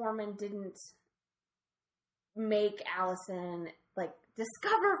Gail Forman didn't make Allison, like,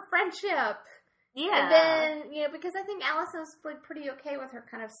 discover friendship. Yeah. And then, you know, because I think Allison's, like, pretty okay with her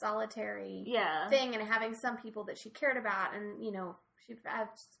kind of solitary thing and having some people that she cared about. And, you know, she has,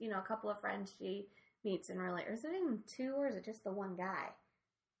 you know, a couple of friends she meets and really, or is it even two, or is it just the one guy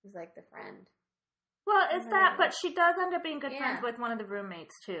who's, like, the friend? Well, it's that, but she does end up being good friends with one of the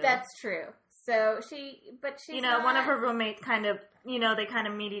roommates, too. That's true. So she's you know, one of her roommates kind of, you know, they kind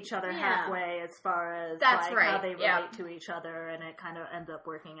of meet each other halfway as far as, how they relate to each other, and it kind of ends up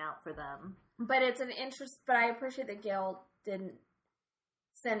working out for them. But it's an interest, but I appreciate that Gail didn't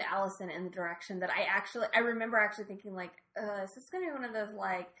send Allison in the direction that I remember actually thinking, like, is this going to be one of those,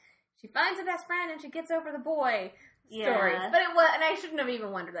 like, she finds a best friend and she gets over the boy stories. But it was, and I shouldn't have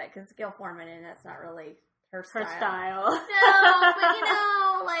even wondered that, because Gail Forman, and that's not really her style. No, but, you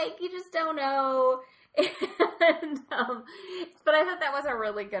know, like, you just don't know. And, but I thought that was a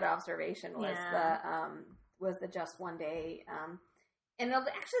really good observation, was the Just One Day, and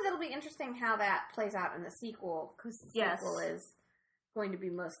that'll be interesting how that plays out in the sequel, because the sequel is going to be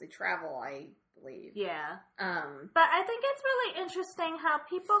mostly travel, I believe. Yeah. But I think it's really interesting how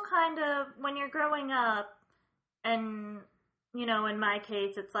people kind of, when you're growing up, and, you know, in my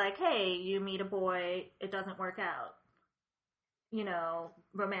case, it's like, hey, you meet a boy, it doesn't work out, you know,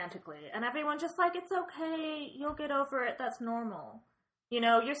 romantically. And everyone's just like, it's okay, you'll get over it, that's normal. You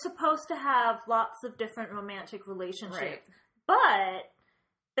know, you're supposed to have lots of different romantic relationships. Right. But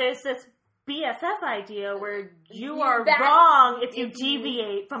there's this BFF idea where you are wrong if you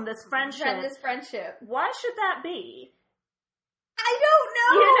deviate from this friendship. Why should that be? I don't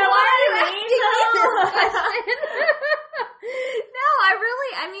know. You know why what are you I mean? asking me this question?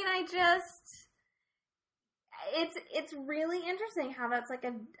 It's really interesting how that's like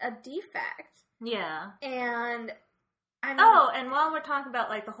a defect. Yeah. And I mean, and while we're talking about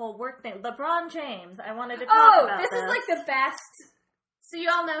like the whole work thing, LeBron James, I wanted to talk about this. This is like the best. So you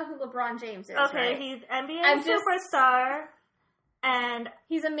all know who LeBron James is, okay, right? He's NBA superstar. And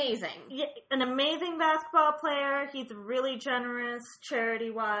he's amazing. An amazing basketball player. He's really generous,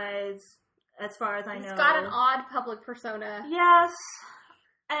 charity-wise, as far as I know. He's got an odd public persona. Yes.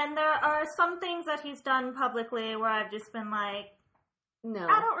 And there are some things that he's done publicly where I've just been like, no.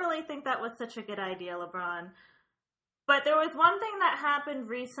 I don't really think that was such a good idea, LeBron. But there was one thing that happened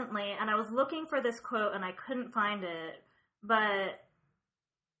recently, and I was looking for this quote, and I couldn't find it. But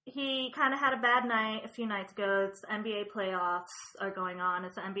he kind of had a bad night a few nights ago. It's NBA playoffs are going on.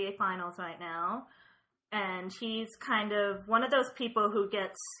 It's the NBA finals right now. And he's kind of one of those people who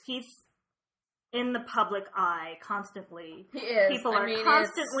he's in the public eye constantly. He is. People are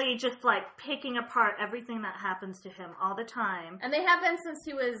constantly just like picking apart everything that happens to him all the time. And they have been since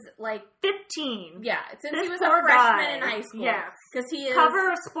he was like 15. Yeah, since he was a freshman in high school. Yes. Because he is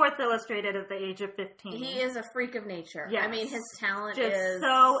cover of Sports Illustrated at the age of 15. He is a freak of nature. Yes. I mean, his talent just is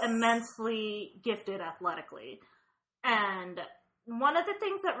so immensely gifted athletically. And one of the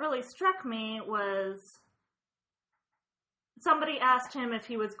things that really struck me was somebody asked him if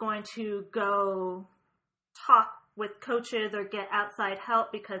he was going to go talk with coaches or get outside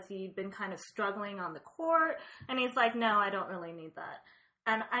help because he'd been kind of struggling on the court. And he's like, no, I don't really need that.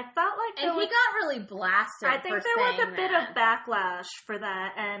 And I felt like... And he got really blasted. I think there was a bit of backlash for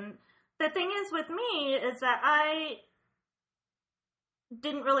that. And the thing is with me is that I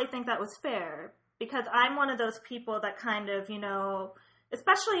didn't really think that was fair. Because I'm one of those people that kind of, you know...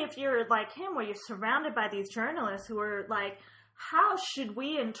 Especially if you're like him, where you're surrounded by these journalists who are like, how should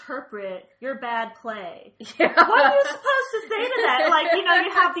we interpret your bad play? Yeah. What are you supposed to say to that? Like, you know,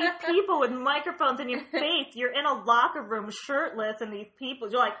 you have these people with microphones in your face. You're in a locker room shirtless, and these people,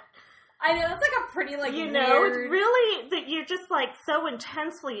 you're like... I know, it's like a pretty, like, you know, it's really that you're just, like, so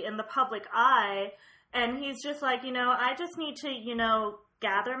intensely in the public eye. And he's just like, you know, I just need to, you know...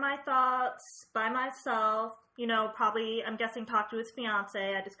 gather my thoughts by myself. You know, probably, I'm guessing, talk to his fiance.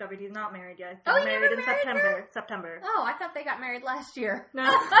 I discovered he's not married yet. He's married in September. Oh, I thought they got married last year. No,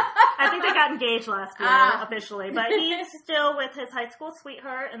 I think they got engaged last year, officially. But he's still with his high school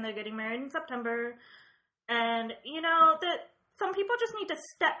sweetheart, and they're getting married in September. And, you know, some people just need to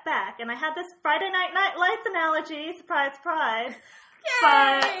step back. And I had this Friday Night Lights analogy, surprise, surprise.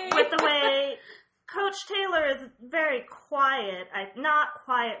 Yay! But with the way Coach Taylor is very quiet, not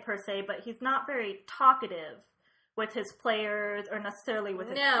quiet per se, but he's not very talkative with his players or necessarily with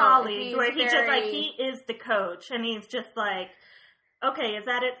his colleagues, where he just, like, he is the coach, and he's just like, okay, is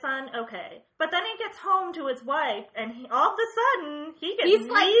that it, son? Okay. But then he gets home to his wife, and all of a sudden, he gets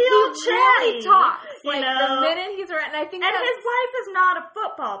real chatty. He talks. You like, know? the minute he's around, and I think and his wife is not a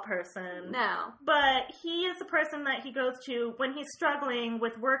football person. No. But he is the person that he goes to when he's struggling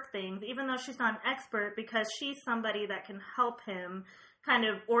with work things, even though she's not an expert, because she's somebody that can help him kind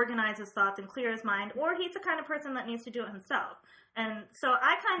of organize his thoughts and clear his mind, or he's the kind of person that needs to do it himself. And so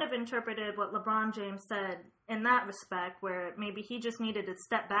I kind of interpreted what LeBron James said in that respect, where maybe he just needed to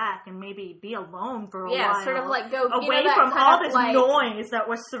step back and maybe be alone for a while. Yeah, sort of like go away from all this noise that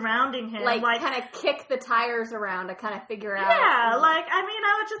was surrounding him. Like kind of kick the tires around to kind of figure out. Yeah, like, I mean,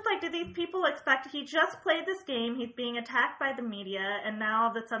 I was just like, do these people expect, he just played this game, he's being attacked by the media, and now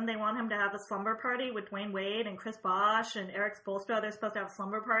all of a sudden they want him to have a slumber party with Dwayne Wade and Chris Bosh and Eric Spoelstra. They're supposed to have a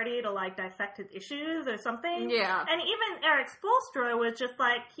slumber party to, like, dissect his issues or something. Yeah. And even Eric Spoelstra was just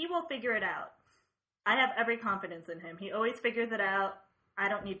like, he will figure it out. I have every confidence in him. He always figures it out. I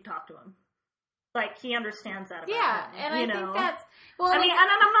don't need to talk to him. Like, he understands that about him, and I think that's... Well, I mean, and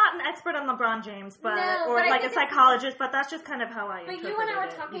I'm not an expert on LeBron James, but like a psychologist, but that's just kind of how I interpret it. But you and I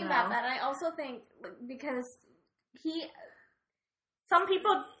were talking about that, and I also think, because some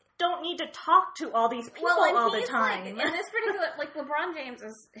people don't need to talk to all these people all the time. Like, in this particular... Like, LeBron James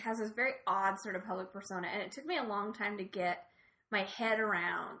has this very odd sort of public persona, and it took me a long time to get my head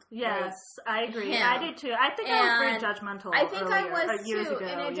around. Yes, I agree. Him. I did too. I think I was very judgmental. I think earlier, I was years too, ago,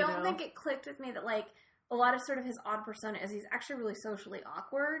 and I don't think it clicked with me that, like, a lot of sort of his odd persona is he's actually really socially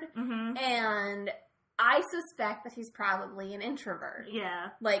awkward, and I suspect that he's probably an introvert.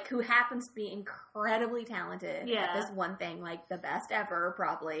 Yeah, like, who happens to be incredibly talented at this one thing, like the best ever,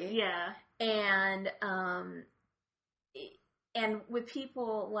 probably. Yeah, and with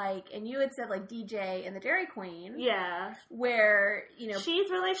people like, and you had said like DJ and the Dairy Queen. Yeah. Where, you know. She's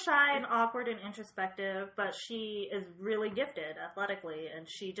really shy and awkward and introspective, but she is really gifted athletically, and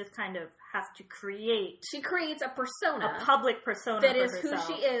she just kind of has to create. She creates a persona. A public persona that for is herself.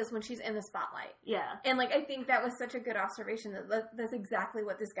 who she is when she's in the spotlight. Yeah. And like, I think that was such a good observation that that's exactly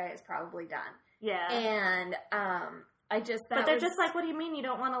what this guy has probably done. Yeah. And, but they're just like, what do you mean you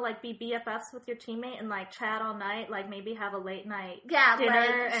don't want to, like, be BFFs with your teammate and, like, chat all night? Like, maybe have a late night dinner like,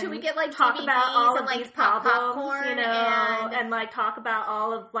 and should we get, like, talk DVDs about all and, of like, these problems, popcorn, you know, and, like, talk about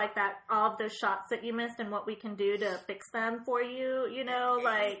all of, like, all of those shots that you missed and what we can do to fix them for you, you know,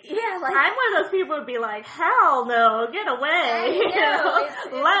 like, yeah, like, I'm one of those people who'd be like, hell no, get away, you know,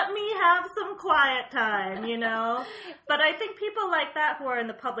 let me have some quiet time, you know, but I think people like that who are in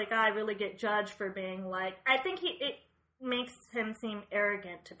the public eye really get judged for being, like, I think it makes him seem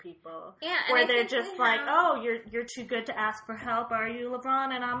arrogant to people. Yeah, where they're just like, oh, you're too good to ask for help, are you,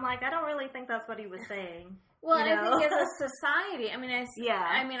 LeBron? And I'm like, I don't really think that's what he was saying. Well, you know? I think as a society, I mean,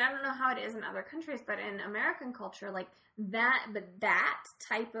 I don't know how it is in other countries, but in American culture, like that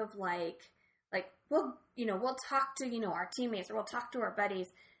type of like, we'll talk to, our teammates, or we'll talk to our buddies.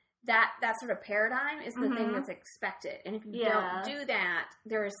 That sort of paradigm is the thing that's expected. And if you don't do that,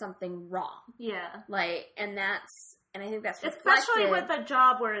 there is something wrong. Yeah. And I think that's reflected. Especially with a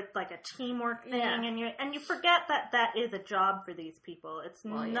job where it's like a teamwork thing, and you forget that is a job for these people. It's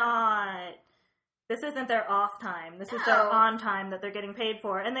not. This isn't their off time. This is their on time that they're getting paid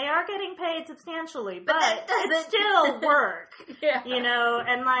for. And they are getting paid substantially, but it's still work. You know?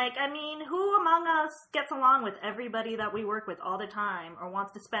 And, like, I mean, who among us gets along with everybody that we work with all the time, or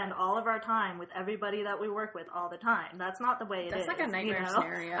wants to spend all of our time with everybody that we work with all the time? That's not the way it is. That's like a nightmare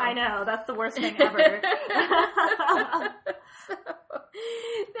scenario. I know. That's the worst thing ever.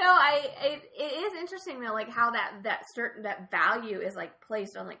 It is interesting though, like how that value is like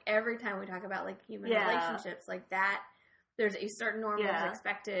placed on like every time we talk about like human relationships, like that. There's a certain norm that's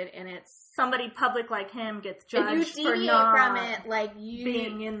expected, and it's somebody public like him gets judged if you deviate for not from it, like you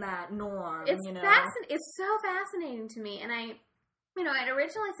being in that norm. It's it's so fascinating to me, and I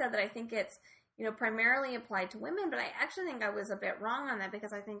originally said that I think it's primarily applied to women, but I actually think I was a bit wrong on that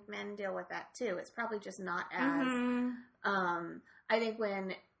because I think men deal with that too. It's probably just not as, I think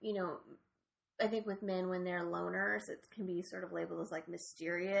when, I think with men, when they're loners, it can be sort of labeled as like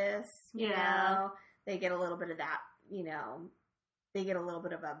mysterious. You Yeah. know? They get a little bit of that, you know, they get a little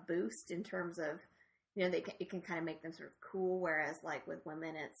bit of a boost in terms of, you know, it can kind of make them sort of cool, whereas like with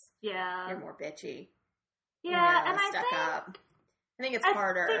women, they're more bitchy. Yeah, you know, and stuck up. I think it's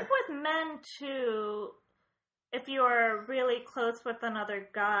harder. I think with men too, if you're really close with another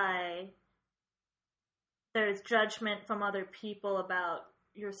guy, there's judgment from other people about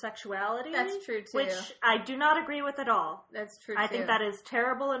your sexuality. That's true too. Which I do not agree with at all. That's true I too. think that is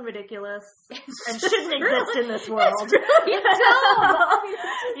terrible and ridiculous and shouldn't exist in this world. It's really dumb.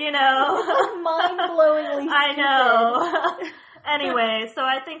 You know? Mind-blowingly stupid. I know. Anyway, so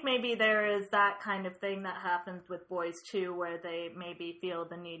I think maybe there is that kind of thing that happens with boys too, where they maybe feel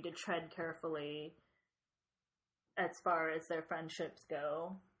the need to tread carefully as far as their friendships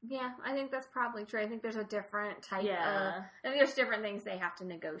go. Yeah, I think that's probably true. I think there's a different type of... Yeah. I think there's different things they have to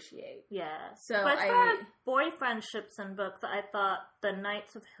negotiate. Yeah. So but as far as boy friendships and books, I thought The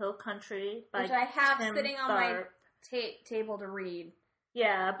Knights of Hill Country by which I have Tim sitting on Tharp. my table to read.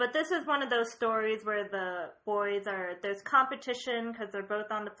 Yeah, but this is one of those stories where the boys there's competition because they're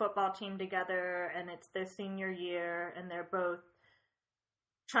both on the football team together and it's their senior year and they're both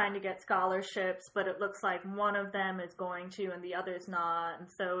trying to get scholarships, but it looks like one of them is going to and the other's not. And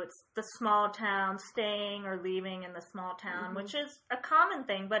so it's the small town staying or leaving in the small town, which is a common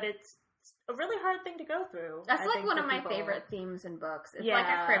thing, but it's a really hard thing to go through. That's like one of my favorite themes in books. It's like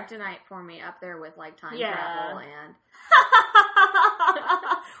a kryptonite for me, up there with like time travel and...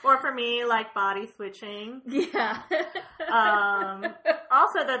 or for me, like body switching. Yeah.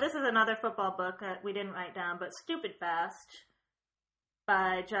 Also, though, this is another football book that we didn't write down, but Stupid Fast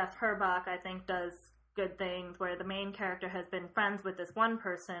by Jeff Herbach, I think, does good things where the main character has been friends with this one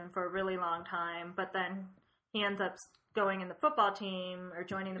person for a really long time, but then he ends up going in the football team or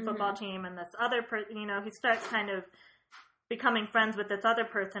joining the football team, and this other person, you know, he starts kind of becoming friends with this other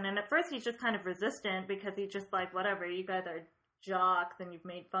person, and at first he's just kind of resistant because he's just like, whatever, you guys are jocks and you've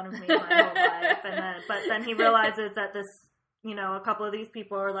made fun of me my whole life, but then he realizes that this, you know, a couple of these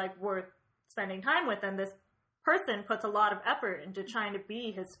people are like worth spending time with, and this person puts a lot of effort into trying to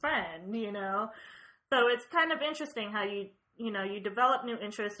be his friend, you know? So it's kind of interesting how you develop new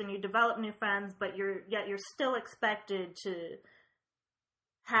interests and you develop new friends, but you're still expected to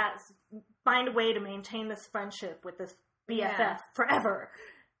find a way to maintain this friendship with this BFF forever.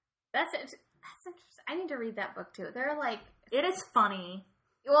 That's interesting. I need to read that book too. They're like... It is funny.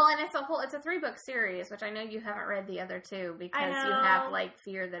 Well, and it's a 3-book series, which I know you haven't read the other two because you have like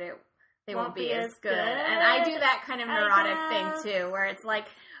fear that they won't be as good. And I do that kind of neurotic thing too, where it's like,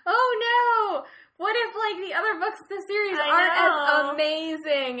 oh no, what if like the other books in the series aren't as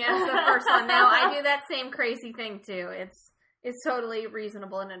amazing as the first one? Now I do that same crazy thing too. It's totally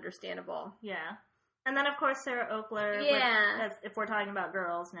reasonable and understandable. Yeah. And then of course Sarah Oakler. Yeah. If we're talking about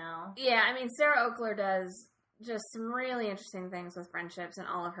girls now. Yeah, I mean Sarah Oakler does just some really interesting things with friendships in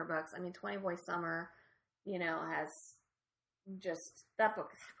all of her books. I mean 20 Boy Summer, you know, has just that book.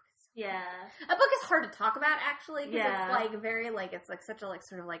 Yeah. A book is hard to talk about, actually, because it's, like, very, like, it's, like, such a, like,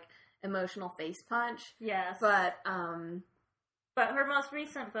 sort of, like, emotional face punch. Yes. But her most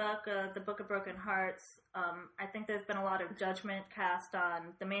recent book, The Book of Broken Hearts, I think there's been a lot of judgment cast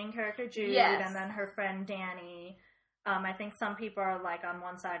on the main character, Jude, and then her friend, Danny. I think some people are, like, on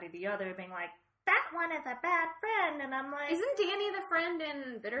one side or the other, being like, that one is a bad friend, and I'm like... Isn't Danny the friend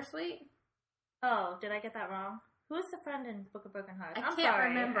in Bittersweet? Oh, did I get that wrong? Who's the friend in Book of Broken Hearts? I can't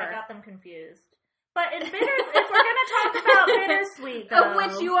remember. I got them confused. But in if we're going to talk about Bittersweet, though... Of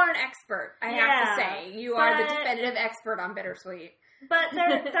which you are an expert, I have to say. You are the definitive expert on Bittersweet. But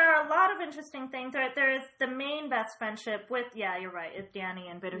there are a lot of interesting things. There is the main best friendship with, you're right, it's Danny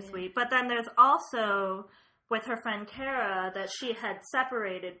and Bittersweet. Yeah. But then there's also... with her friend Kara that she had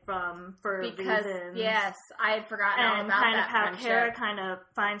separated from for reasons. Yes, I had forgotten all about kind that of how friendship. Kara kind of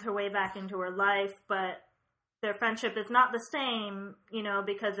finds her way back into her life, but their friendship is not the same, you know,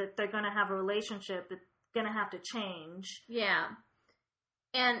 because if they're going to have a relationship, it's going to have to change. Yeah.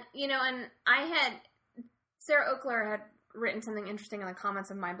 And, you know, and Sarah Oakler had written something interesting in the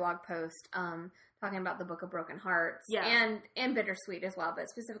comments of my blog post, talking about the Book of Broken Hearts. Yeah. And Bittersweet as well, but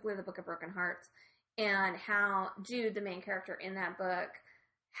specifically the Book of Broken Hearts. And how Jude, the main character in that book,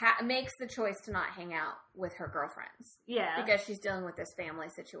 makes the choice to not hang out with her girlfriends. Yeah. Because she's dealing with this family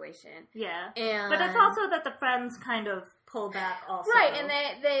situation. Yeah. But it's also that the friends kind of pull back also. Right, and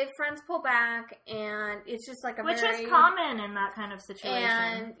they friends pull back, and it's just like Which is common in that kind of situation.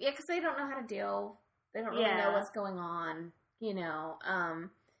 And, yeah, because they don't know how to deal. They don't really know what's going on, you know.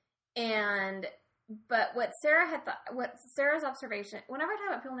 But what Sarah had thought, what Sarah's observation, whenever I talk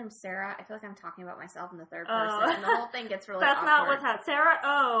about people named Sarah, I feel like I'm talking about myself in the third person, and the whole thing gets really That's awkward. not what's happening. Sarah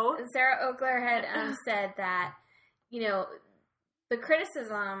O. Sarah Oakler had said that, you know,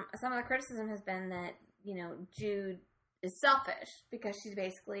 some of the criticism has been that, you know, Jude is selfish because she's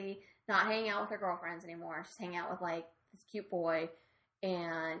basically not hanging out with her girlfriends anymore. She's hanging out with, like, this cute boy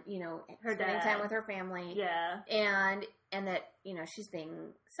and, you know, Her spending dad. time with her family. Yeah. And that, you know, she's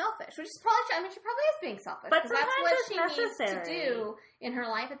being selfish, which is probably, I mean, she probably is being selfish. But because that's sometimes what it's she necessary. needs to do in her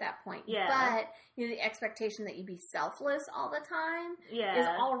life at that point. Yeah. But, you know, the expectation that you be selfless all the time Yeah. is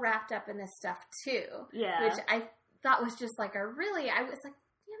all wrapped up in this stuff, too. Yeah. Which I thought was just like I was like,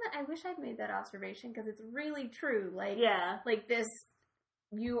 damn it, I wish I'd made that observation because it's really true. Like, Yeah. like this,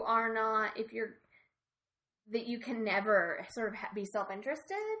 you are not, that you can never sort of be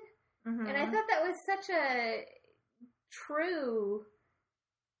self-interested. Mm-hmm. And I thought that was such a true,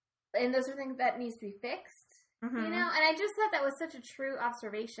 and those are things that needs to be fixed, Mm-hmm. you know? And I just thought that was such a true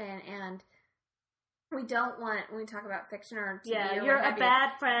observation, and we don't want, when we talk about fiction or TV Yeah, or you're what a have bad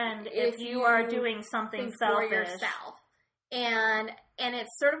friend if you are doing something think selfish. for yourself. And it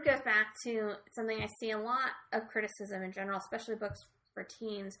sort of goes back to something I see a lot of criticism in general, especially books for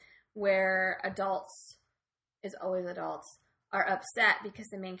teens, where adults are upset because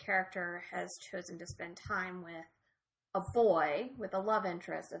the main character has chosen to spend time with a boy with a love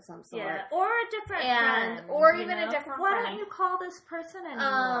interest of some sort. Yeah, or a different friend. Or you even know? a different Why friend. don't you call this person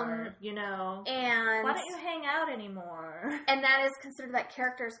anymore? You know? And Why don't you hang out anymore? And that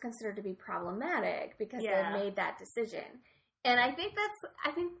character is considered to be problematic because Yeah. they've made that decision. And I think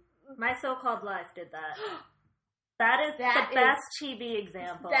My So-Called Life did that. That is the That best TV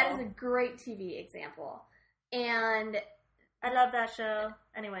example. that is a great TV example. And I love that show.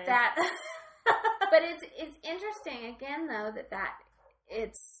 Anyway. but it's interesting again though that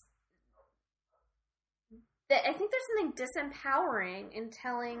I think there's something disempowering in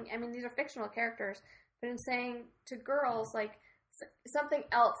telling, I mean these are fictional characters, but in saying to girls like something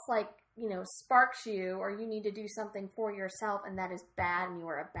else like, you know, sparks you or you need to do something for yourself and that is bad and you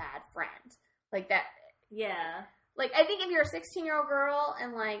are a bad friend. Like that. Yeah. Like I think if you're a 16-year-old girl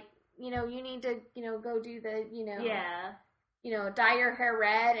and like, you know, you need to, you know, go do the, you know, Yeah. you know, dye your hair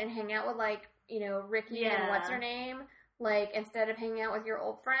red and hang out with like, you know, Ricky and what's her name, like instead of hanging out with your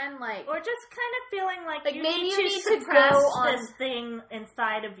old friend, like, or just kind of feeling like you maybe need you to need to suppress go on this thing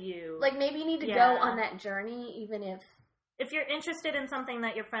inside of you. like maybe you need to Yeah. go on that journey, even if you're interested in something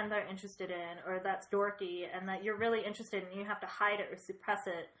that your friends are interested in, or that's dorky, and that you're really interested in, you have to hide it or suppress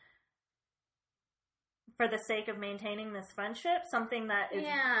it for the sake of maintaining this friendship. Something that is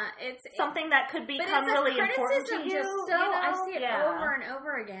it's something that could but become it's a really important to criticism you. just so you know? I see it Yeah. over and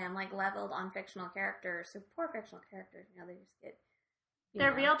over again, like leveled on fictional characters. So poor fictional characters, you know, they just get.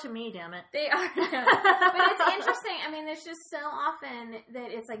 They're real to me, damn it. They are. But it's interesting. I mean, there's just so often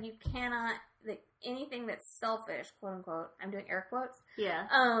that it's like you cannot, that anything that's selfish, quote unquote, I'm doing air quotes, Yeah.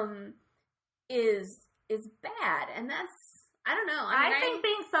 is bad. And that's, I don't know. I think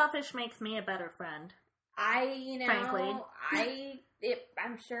being selfish makes me a better friend. You know, frankly.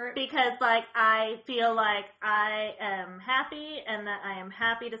 I'm sure. Because, like, I feel like I am happy and that I am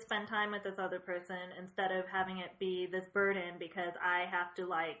happy to spend time with this other person instead of having it be this burden because I have to,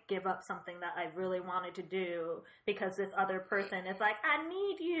 like, give up something that I really wanted to do because this other person is like, I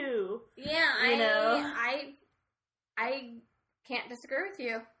need you. Yeah, you know? I can't disagree with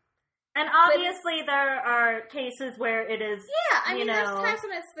you. And obviously there are cases where it is, yeah, I mean, you know, there's times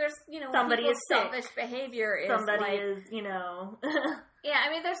when there's, you know, somebody is sick. selfish behavior is somebody like, is, you know. yeah, I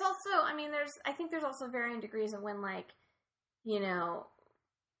mean, I think there's also varying degrees of when, like, you know,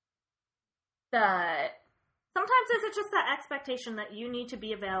 sometimes it's just that expectation that you need to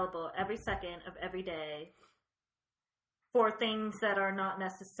be available every second of every day for things that are not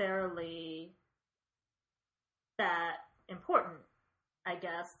necessarily that important, I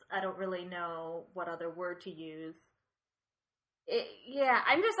guess. I don't really know what other word to use.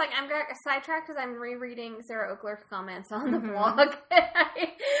 I'm just like, I'm going sidetracked because I'm rereading Sarah Oakler's comments on the Mm-hmm. blog.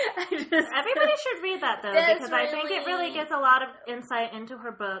 Everybody should read that, though, because I think it really gives a lot of insight into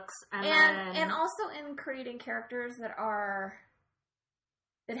her books. And also in creating characters that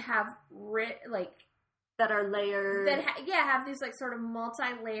have that are layered. Have these, like, sort of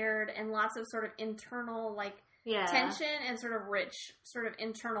multi-layered and lots of sort of internal, like, tension and sort of rich sort of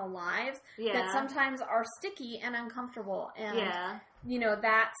internal lives that sometimes are sticky and uncomfortable. And, you know,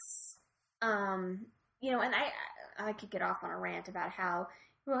 that's, you know, and I could get off on a rant about how,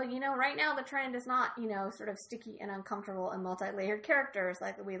 well, you know, right now the trend is not, you know, sort of sticky and uncomfortable and multi-layered characters.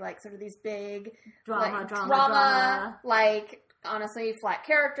 Like, we like sort of these big drama, like honestly, flat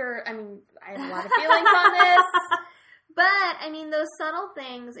character. I mean, I have a lot of feelings on this. But, I mean, those subtle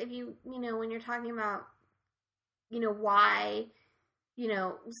things, if you know, when you're talking about, why,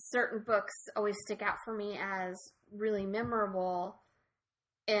 certain books always stick out for me as really memorable,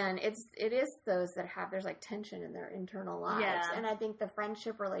 and it is those that there's like tension in their internal lives. Yeah. And I think the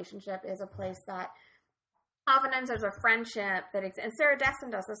friendship relationship is a place that oftentimes there's a friendship that and Sarah Dessen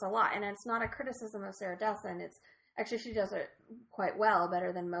does this a lot, and it's not a criticism of Sarah Dessen. It's actually, she does it quite well,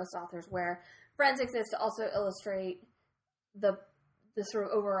 better than most authors, where friends exist to also illustrate the sort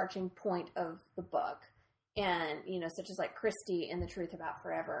of overarching point of the book. And, such as like Christy in The Truth About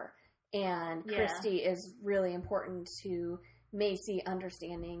Forever. And Christy is really important to Macy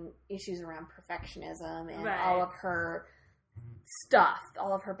understanding issues around perfectionism and all of her stuff,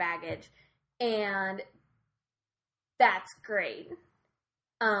 all of her baggage. And that's great.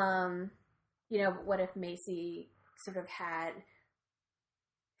 But what if Macy sort of had...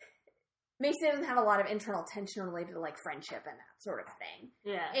 Macy doesn't have a lot of internal tension related to like friendship and that sort of thing.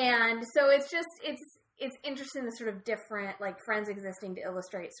 Yeah. And so it's interesting, the sort of different, like, friends existing to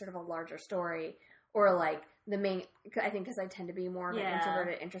illustrate sort of a larger story, or like the main, I think because I tend to be more of an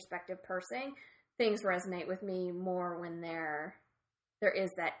introverted, introspective person, things resonate with me more when there is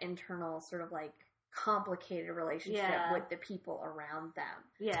that internal sort of like complicated relationship with the people around them.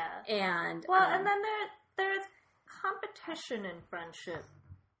 Yeah. And and then there's competition in friendship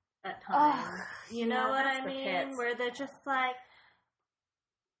at times. You know what I mean? Where they're just like,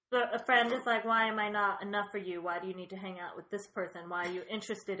 a friend is like, why am I not enough for you? Why do you need to hang out with this person? Why are you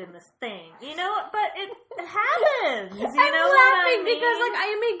interested in this thing? But it happens. I'm laughing because, like, I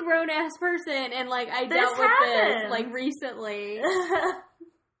am a grown-ass person, and, like, I dealt with this, like, recently.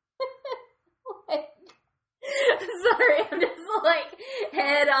 Sorry, I'm just, like,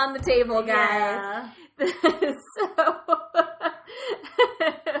 head on the table, guys.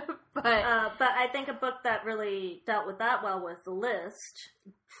 But I think a book that really dealt with that well was The List.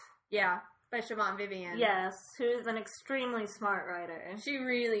 Yeah, by Siobhan Vivian. Yes, who's an extremely smart writer. She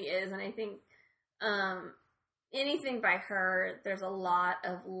really is, and I think anything by her, there's a lot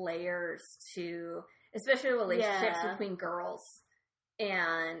of layers to, especially relationships between girls,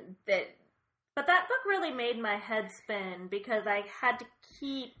 and that... But that book really made my head spin, because I had to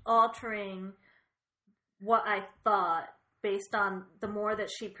keep altering what I thought based on the more that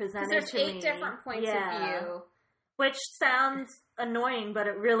she presented to me. There's 8 different points of view. Which sounds annoying, but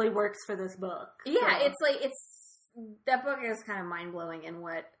it really works for this book. Yeah, so. That book is kind of mind-blowing in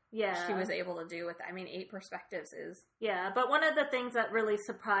what she was able to do with it. I mean, 8 perspectives is... Yeah, but one of the things that really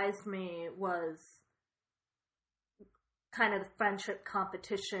surprised me was kind of the friendship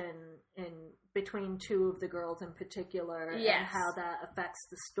competition between 2 of the girls in particular, and how that affects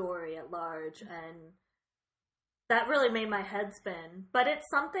the story at large, and that really made my head spin. But it's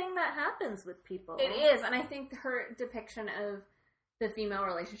something that happens with people. It is, and I think her depiction of the female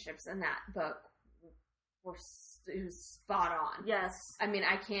relationships in that book was spot on. Yes. I mean,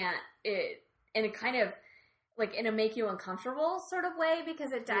 and it kind of, like, in a make you uncomfortable sort of way,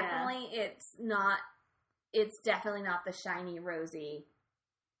 because it definitely, it's definitely not the shiny, rosy.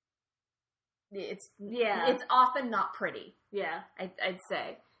 It's often not pretty. Yeah. I'd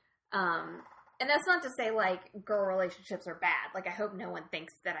say. And that's not to say, like, girl relationships are bad. Like, I hope no one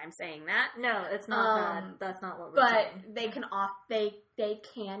thinks that I'm saying that. No, it's not bad. That's not what we're saying. But they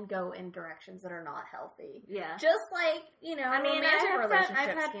can go in directions that are not healthy. Yeah. Just like,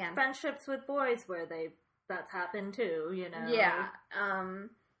 I've had friendships with boys where that's happened too, Yeah.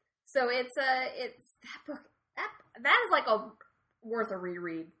 So it's that book, that is like worth a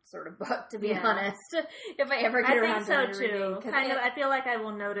reread sort of book, to be honest. If I ever get around to reading. I think so, too. I feel like I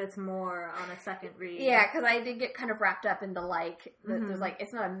will notice more on a second read. Yeah, because I did get kind of wrapped up into, like, there's, like,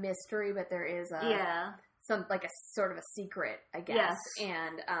 it's not a mystery, but there is some, like, a sort of a secret, I guess. Yes.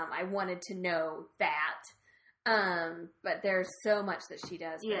 And I wanted to know that. But there's so much that she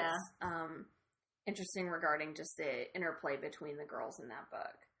does that's interesting regarding just the interplay between the girls in that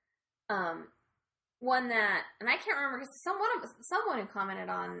book. One that, and I can't remember, because someone who commented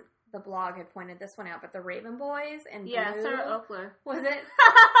on the blog had pointed this one out, but the Raven Boys and Blue. Yeah, Sarah Oakler. Was it?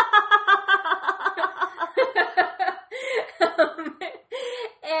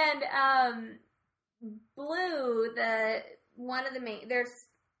 And Blue, one of the main, there's,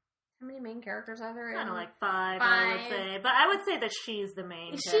 how many main characters are there? Kind of like 5, I would say. But I would say that she's the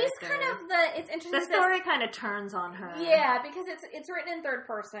main character. She's kind of it's interesting. The story kind of turns on her. Yeah, because it's written in third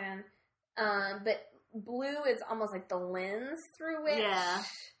person. But Blue is almost like the lens through which,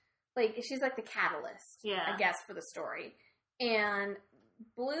 like, she's like the catalyst, I guess, for the story. And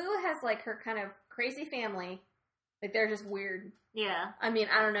Blue has, like, her kind of crazy family, Like, they're just weird. Yeah. I mean,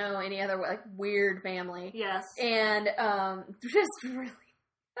 I don't know any other, like, weird family. Yes. And, just really,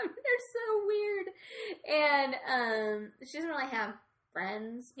 I mean, they're so weird. And, she doesn't really have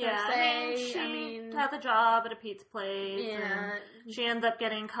friends, per se. I mean, she has a job at a pizza place. Yeah. And she ends up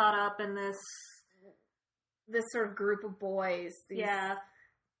getting caught up in this sort of group of boys.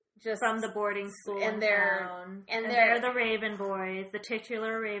 Just from the boarding school and in they're town. and they're the Raven Boys, the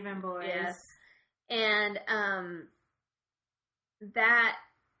titular Raven Boys. Yes. And that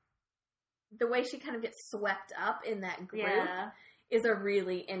the way she kind of gets swept up in that group is a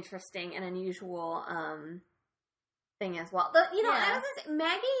really interesting and unusual thing as well. But I was gonna say,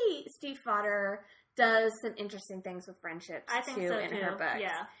 Maggie Stiefvater does some interesting things with friendships in her books.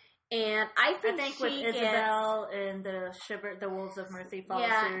 Yeah. And I think with Isabel in the Wolves of Mercy Fall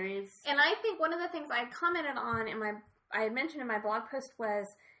series. And I think one of the things I commented on I had mentioned in my blog post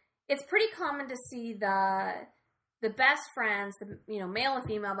was it's pretty common to see the best friends, male and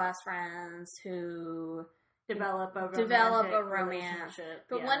female best friends who develop a romance.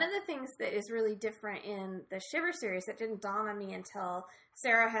 But one of the things that is really different in the Shiver series that didn't dawn on me until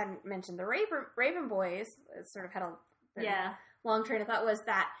Sarah had mentioned the Raven Boys, it sort of had a long train of thought, was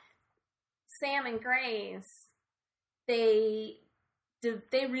that Sam and Grace, they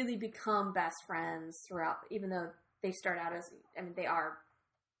really become best friends throughout, even though they start out as, they are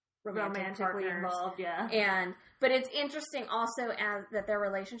romantically involved, but it's interesting also that their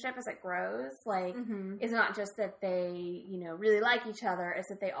relationship as it grows, it's not just that they, really like each other, it's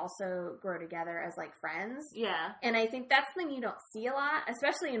that they also grow together as like friends. Yeah. And I think that's something you don't see a lot,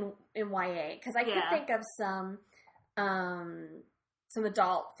 especially in YA, because I can think of some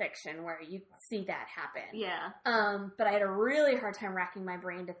adult fiction where you see that happen. Yeah. But I had a really hard time racking my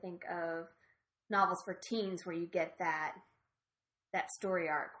brain to think of novels for teens where you get that story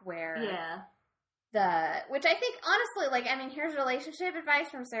arc where which I think honestly, here's relationship advice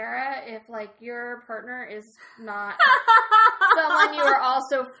from Sarah. If your partner is not someone you are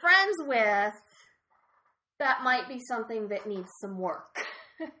also friends with, that might be something that needs some work.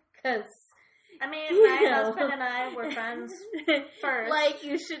 Because my husband and I were friends first.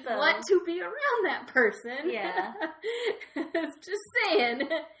 You should want to be around that person. Yeah. Just saying.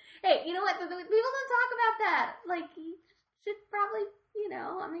 Hey, you know what? People don't talk about that. You should probably,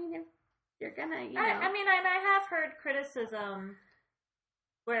 if you're gonna, I have heard criticism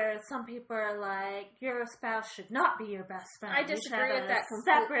where some people are like, your spouse should not be your best friend. I disagree with that completely.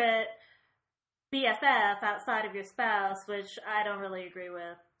 Separate BFF outside of your spouse, which I don't really agree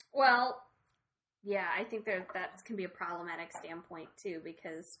with. Well, yeah, I think that can be a problematic standpoint too,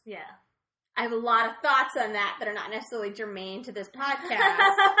 because I have a lot of thoughts on that are not necessarily germane to this podcast.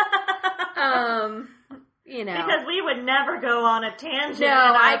 Because we would never go on a tangent. No,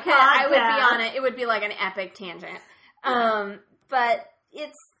 I would be on it. It would be like an epic tangent. But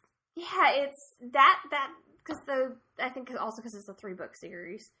it's that because I think also because it's a 3-book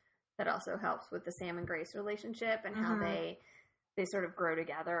series that also helps with the Sam and Grace relationship and how they sort of grow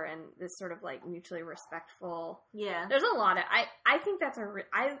together and this sort of mutually respectful. Yeah. There's a lot of I think that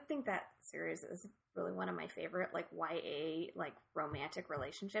series is really one of my favorite YA romantic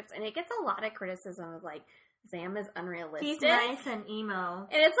relationships, and it gets a lot of criticism of Sam is unrealistic. He's nice and emo.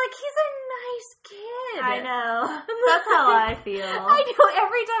 And it's he's a nice kid. I know. That's how I feel. I know,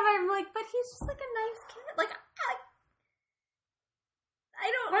 every time I'm but he's just a nice kid. I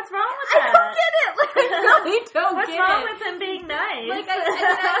don't... What's wrong with that? I don't get it. I really don't What's get it. What's wrong with him being nice?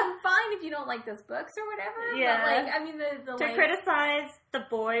 I'm fine if you don't like those books or whatever. Yeah. But to criticize the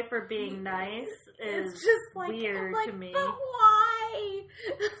boy for being nice is just weird to me. But why?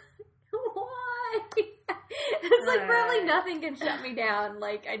 Why? It's really nothing can shut me down.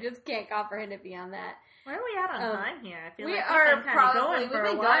 I just can't comprehend it beyond that. Where are we at on time here? I feel we we've are been probably going for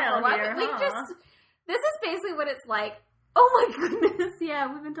a while here. This is basically what it's like. Oh my goodness! Yeah,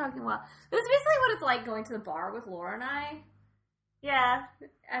 we've been talking a while. This is basically what it's like going to the bar with Laura and I. Yeah,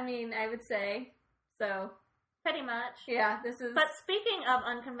 I would say so. Pretty much. Yeah, this is. But speaking of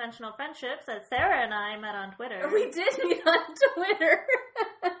unconventional friendships, as Sarah and I met on Twitter, we did meet on Twitter.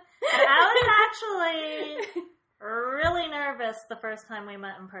 And I was actually really nervous the first time we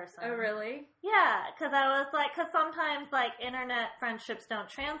met in person. Oh, really? Yeah, because I was because sometimes internet friendships don't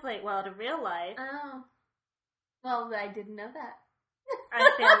translate well to real life. Oh. Well, I didn't know that. I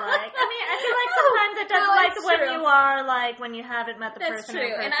feel sometimes it doesn't when you are when you haven't met the That's person. That's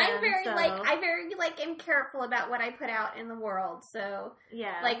true, in person, and I'm very am careful about what I put out in the world. So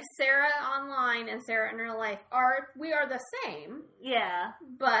yeah, Sarah online and Sarah in real life we are the same. Yeah,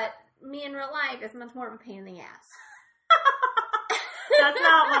 but me in real life is much more of a pain in the ass. That's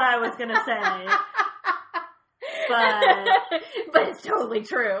not what I was gonna say. But it's totally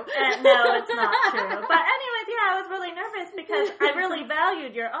true. No, it's not true. But anyways, yeah, I was really nervous because I really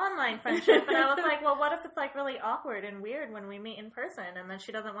valued your online friendship, and I was like, well, what if it's like really awkward and weird when we meet in person, and then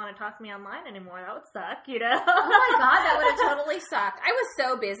she doesn't want to talk to me online anymore? That would suck, you know? Oh my god, that would have totally sucked. I was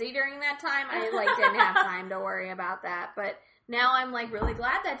so busy during that time, I like didn't have time to worry about that, but now I'm like really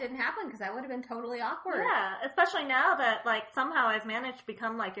glad that didn't happen because that would have been totally awkward. Yeah, especially now that like somehow I've managed to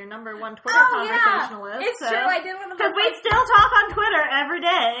become like your number one Twitter conversationalist. Yeah. It's true. I did one of those. Because we still talk on Twitter every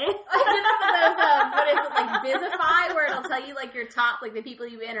day. I did one of those. What is it, like Visify, where it'll tell you like your top, like the people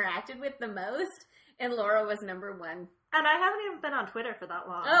you interacted with the most. And Laura was number one. And I haven't even been on Twitter for that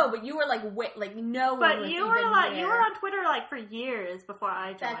long. Oh, but you were like no one. But was you were even like there. you were on Twitter like for years before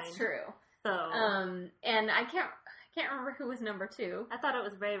I joined. That's true. So and I can't remember who was number two. I thought it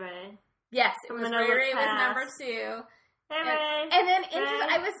was Ray Ray. Yes, it was Ray Ray was number two. Hey Ray. And then Ray.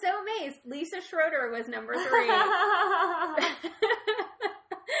 I was so amazed. Lisa Schroeder was number three.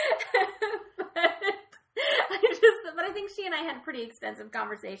 But I think she and I had a pretty extensive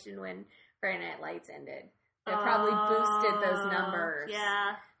conversation when Friday Night Lights ended. It probably boosted those numbers.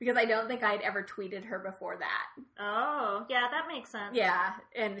 Yeah. Because I don't think I'd ever tweeted her before that. Oh, yeah, that makes sense. Yeah,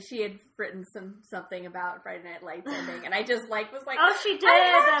 and she had written something about Friday Night Lights ending, and I just was like, oh, she did.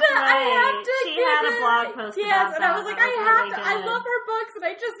 That's right. She had a blog post. Yes, and I was like, I love her books, and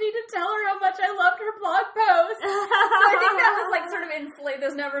I just need to tell her how much I loved her blog post. So I think that was like sort of inflated.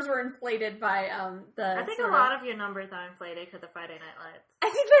 Those numbers were inflated by the. I think a lot of your numbers are inflated because of Friday Night Lights.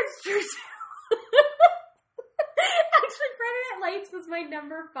 I think that's true too. Actually, Friday Night Lights was my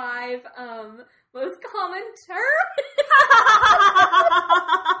number 5 most common term.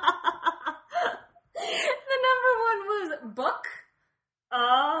 The number 1 was book.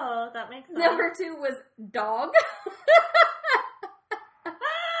 Oh, that makes sense. Number 2 was dog.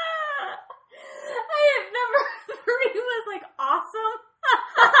 Number 3 was like awesome.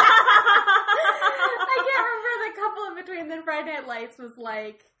 I can't remember the couple in between. Then Friday Night Lights was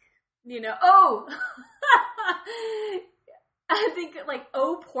like, I think like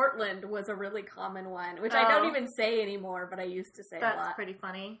Portland was a really commman one, which I don't even say anymore, but I used to say a lot. That's pretty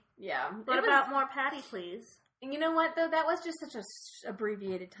funny. Yeah. What about more Patty, please? You know what, though? That was just such a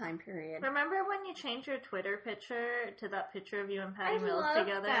abbreviated time period. Remember when you changed your Twitter picture to that picture of you and Patty Mills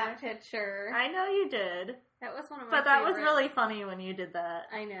together? I love that picture. I know you did. That was one of my But that favorites. was really funny when you did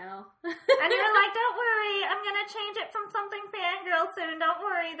that. I know. And you were like, don't worry, I'm going to change it from something fangirl soon. Don't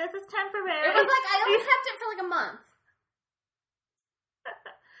worry, this is temporary. It was like, I only kept it for like a month.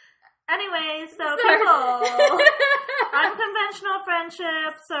 Anyway, so people, unconventional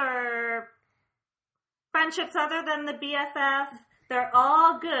friendships or friendships other than the BFF, they're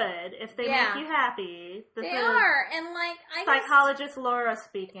all good if they make you happy. They are, and like psychologist Laura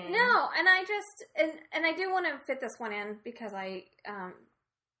speaking. No, and I just and I do want to fit this one in because I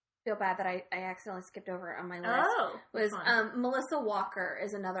feel bad that I accidentally skipped over it on my list. Oh, was Melissa Walker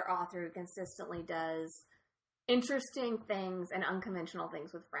is another author who consistently does interesting things and unconventional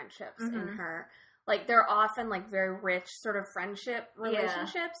things with friendships in her. Like they're often like very rich sort of friendship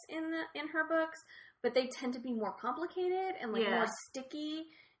relationships in her books, but they tend to be more complicated and like more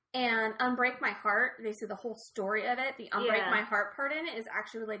sticky. And Unbreak My Heart, they say the whole story of it, the Unbreak My Heart part in it is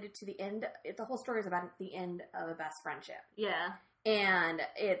actually related to the end. The whole story is about the end of a best friendship. Yeah. And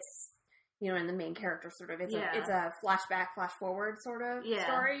it's, and the main character sort of, it's a flashback, flash forward sort of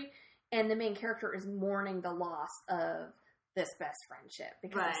story. And the main character is mourning the loss of this best friendship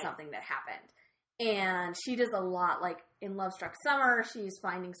because of something that happened. And she does a lot, like in Love Struck Summer, she's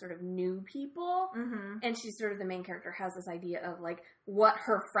finding sort of new people. Mm-hmm. And she's sort of, the main character has this idea of like what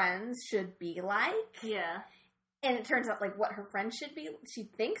her friends should be like. Yeah. And it turns out like what her friends should be, she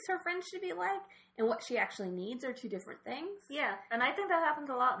thinks her friends should be like, and what she actually needs are two different things. Yeah. And I think that happens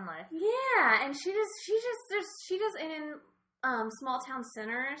a lot in life. Yeah. And she does in Small Town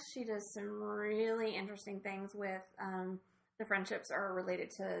Sinners, she does some really interesting things with, the friendships are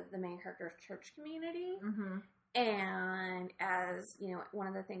related to the main character's church community. Mm-hmm. And as, one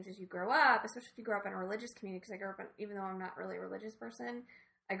of the things as you grow up, especially if you grow up in a religious community, because I grew up in, even though I'm not really a religious person,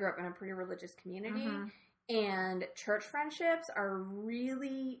 I grew up in a pretty religious community. Mm-hmm. And church friendships are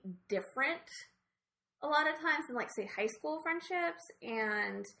really different a lot of times than, like, say, high school friendships.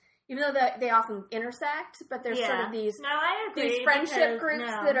 And even though they often intersect, but there's sort of these, these friendship groups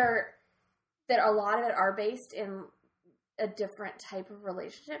that a lot of it are based in a different type of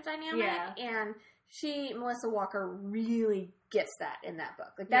relationship dynamic. Yeah. And Melissa Walker really gets that in that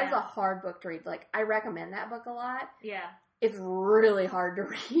book. Like, that is a hard book to read. Like, I recommend that book a lot. Yeah. It's really hard to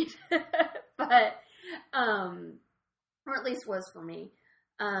read. But, or at least was for me.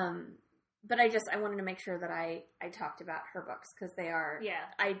 But I wanted to make sure that I talked about her books because they are. Yeah.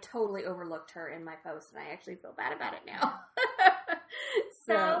 I totally overlooked her in my post, and I actually feel bad about it now.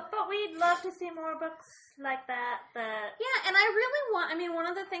 But we'd love to see more books like that. Yeah, and I really want. I mean, one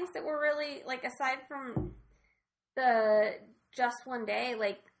of the things that we're really like, aside from the Just One Day,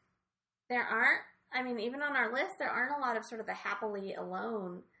 like there aren't. I mean, even on our list, there aren't a lot of sort of the happily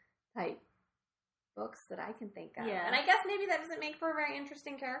alone type books that I can think of. Yeah. And I guess maybe that doesn't make for a very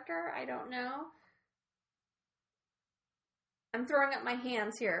interesting character. I don't know. I'm throwing up my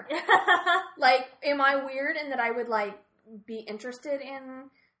hands here. Like, am I weird in that I would, like, be interested in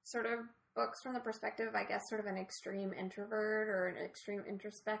sort of books from the perspective of, I guess, sort of an extreme introvert or an extreme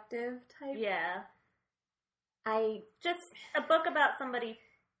introspective type? Yeah. Just a book about somebody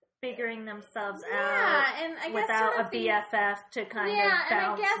figuring themselves out and I guess without sort of a BFF to kind of bounce and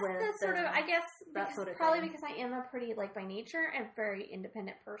I guess with. the sort of, I guess, that sort of probably thing. because I am a pretty, like, by nature, a very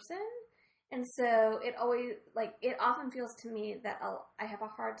independent person. And so it always, like, it often feels to me that I have a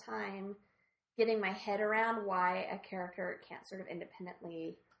hard time getting my head around why a character can't sort of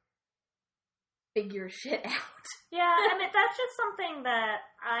independently figure shit out. Yeah, I mean, that's just something that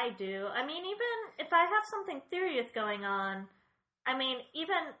I do. I mean, even if I have something serious going on, I mean,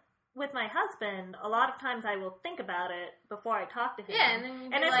 even with my husband, a lot of times I will think about it before I talk to him. Yeah, and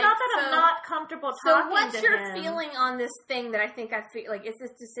then and it's not that I'm not comfortable talking to him. So what's your feeling on this thing that I think I feel, like, is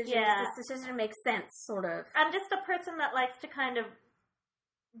this decision, Yeah. does this decision make sense, sort of? I'm just a person that likes to kind of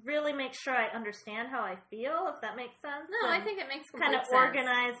really make sure I understand how I feel, if that makes sense. No, and I think it makes kind of sense.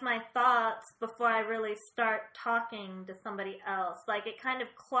 organize my thoughts before I really start talking to somebody else. Like, it kind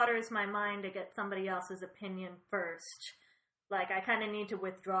of clutters my mind to get somebody else's opinion first. Like, I kind of need to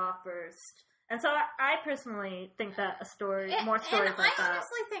withdraw first. And so I personally think that more stories like that I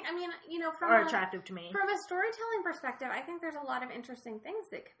honestly think, I mean, you know, are attractive to me. From a storytelling perspective, I think there's a lot of interesting things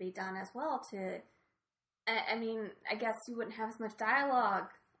that could be done as well to, I mean, I guess you wouldn't have as much dialogue.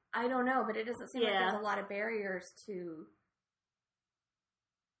 I don't know, but it doesn't seem like there's a lot of barriers to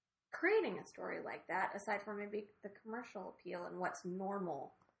creating a story like that, aside from maybe the commercial appeal and what's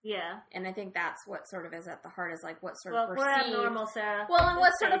normal. Yeah. And I think that's what sort of is at the heart, is like what's sort of perceived. We're abnormal, Sarah. Well, and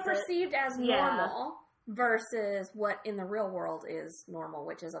what's sort of perceived as normal versus what in the real world is normal,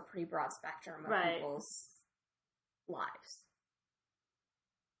 which is a pretty broad spectrum of people's lives.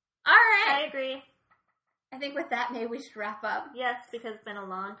 All right. I agree. I think with that, maybe we should wrap up. Yes, because it's been a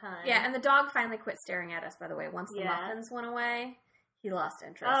long time. Yeah, and the dog finally quit staring at us, by the way. Once the muffins went away, he lost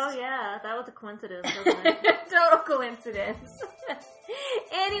interest. Oh, yeah. That was a coincidence, wasn't it? Total coincidence.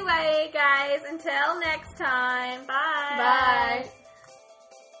 Anyway, guys, until next time. Bye. Bye.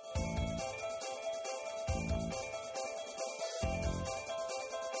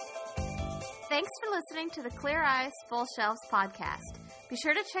 Thanks for listening to the Clear Eyes Full Shelves podcast. Be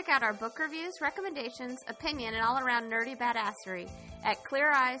sure to check out our book reviews, recommendations, opinion, and all-around nerdy badassery at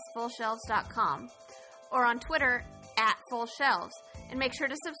cleareyesfullshelves.com or on Twitter @FullShelves. And make sure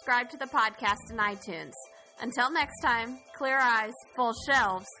to subscribe to the podcast in iTunes. Until next time, Clear Eyes, Full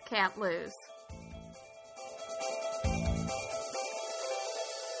Shelves, can't lose.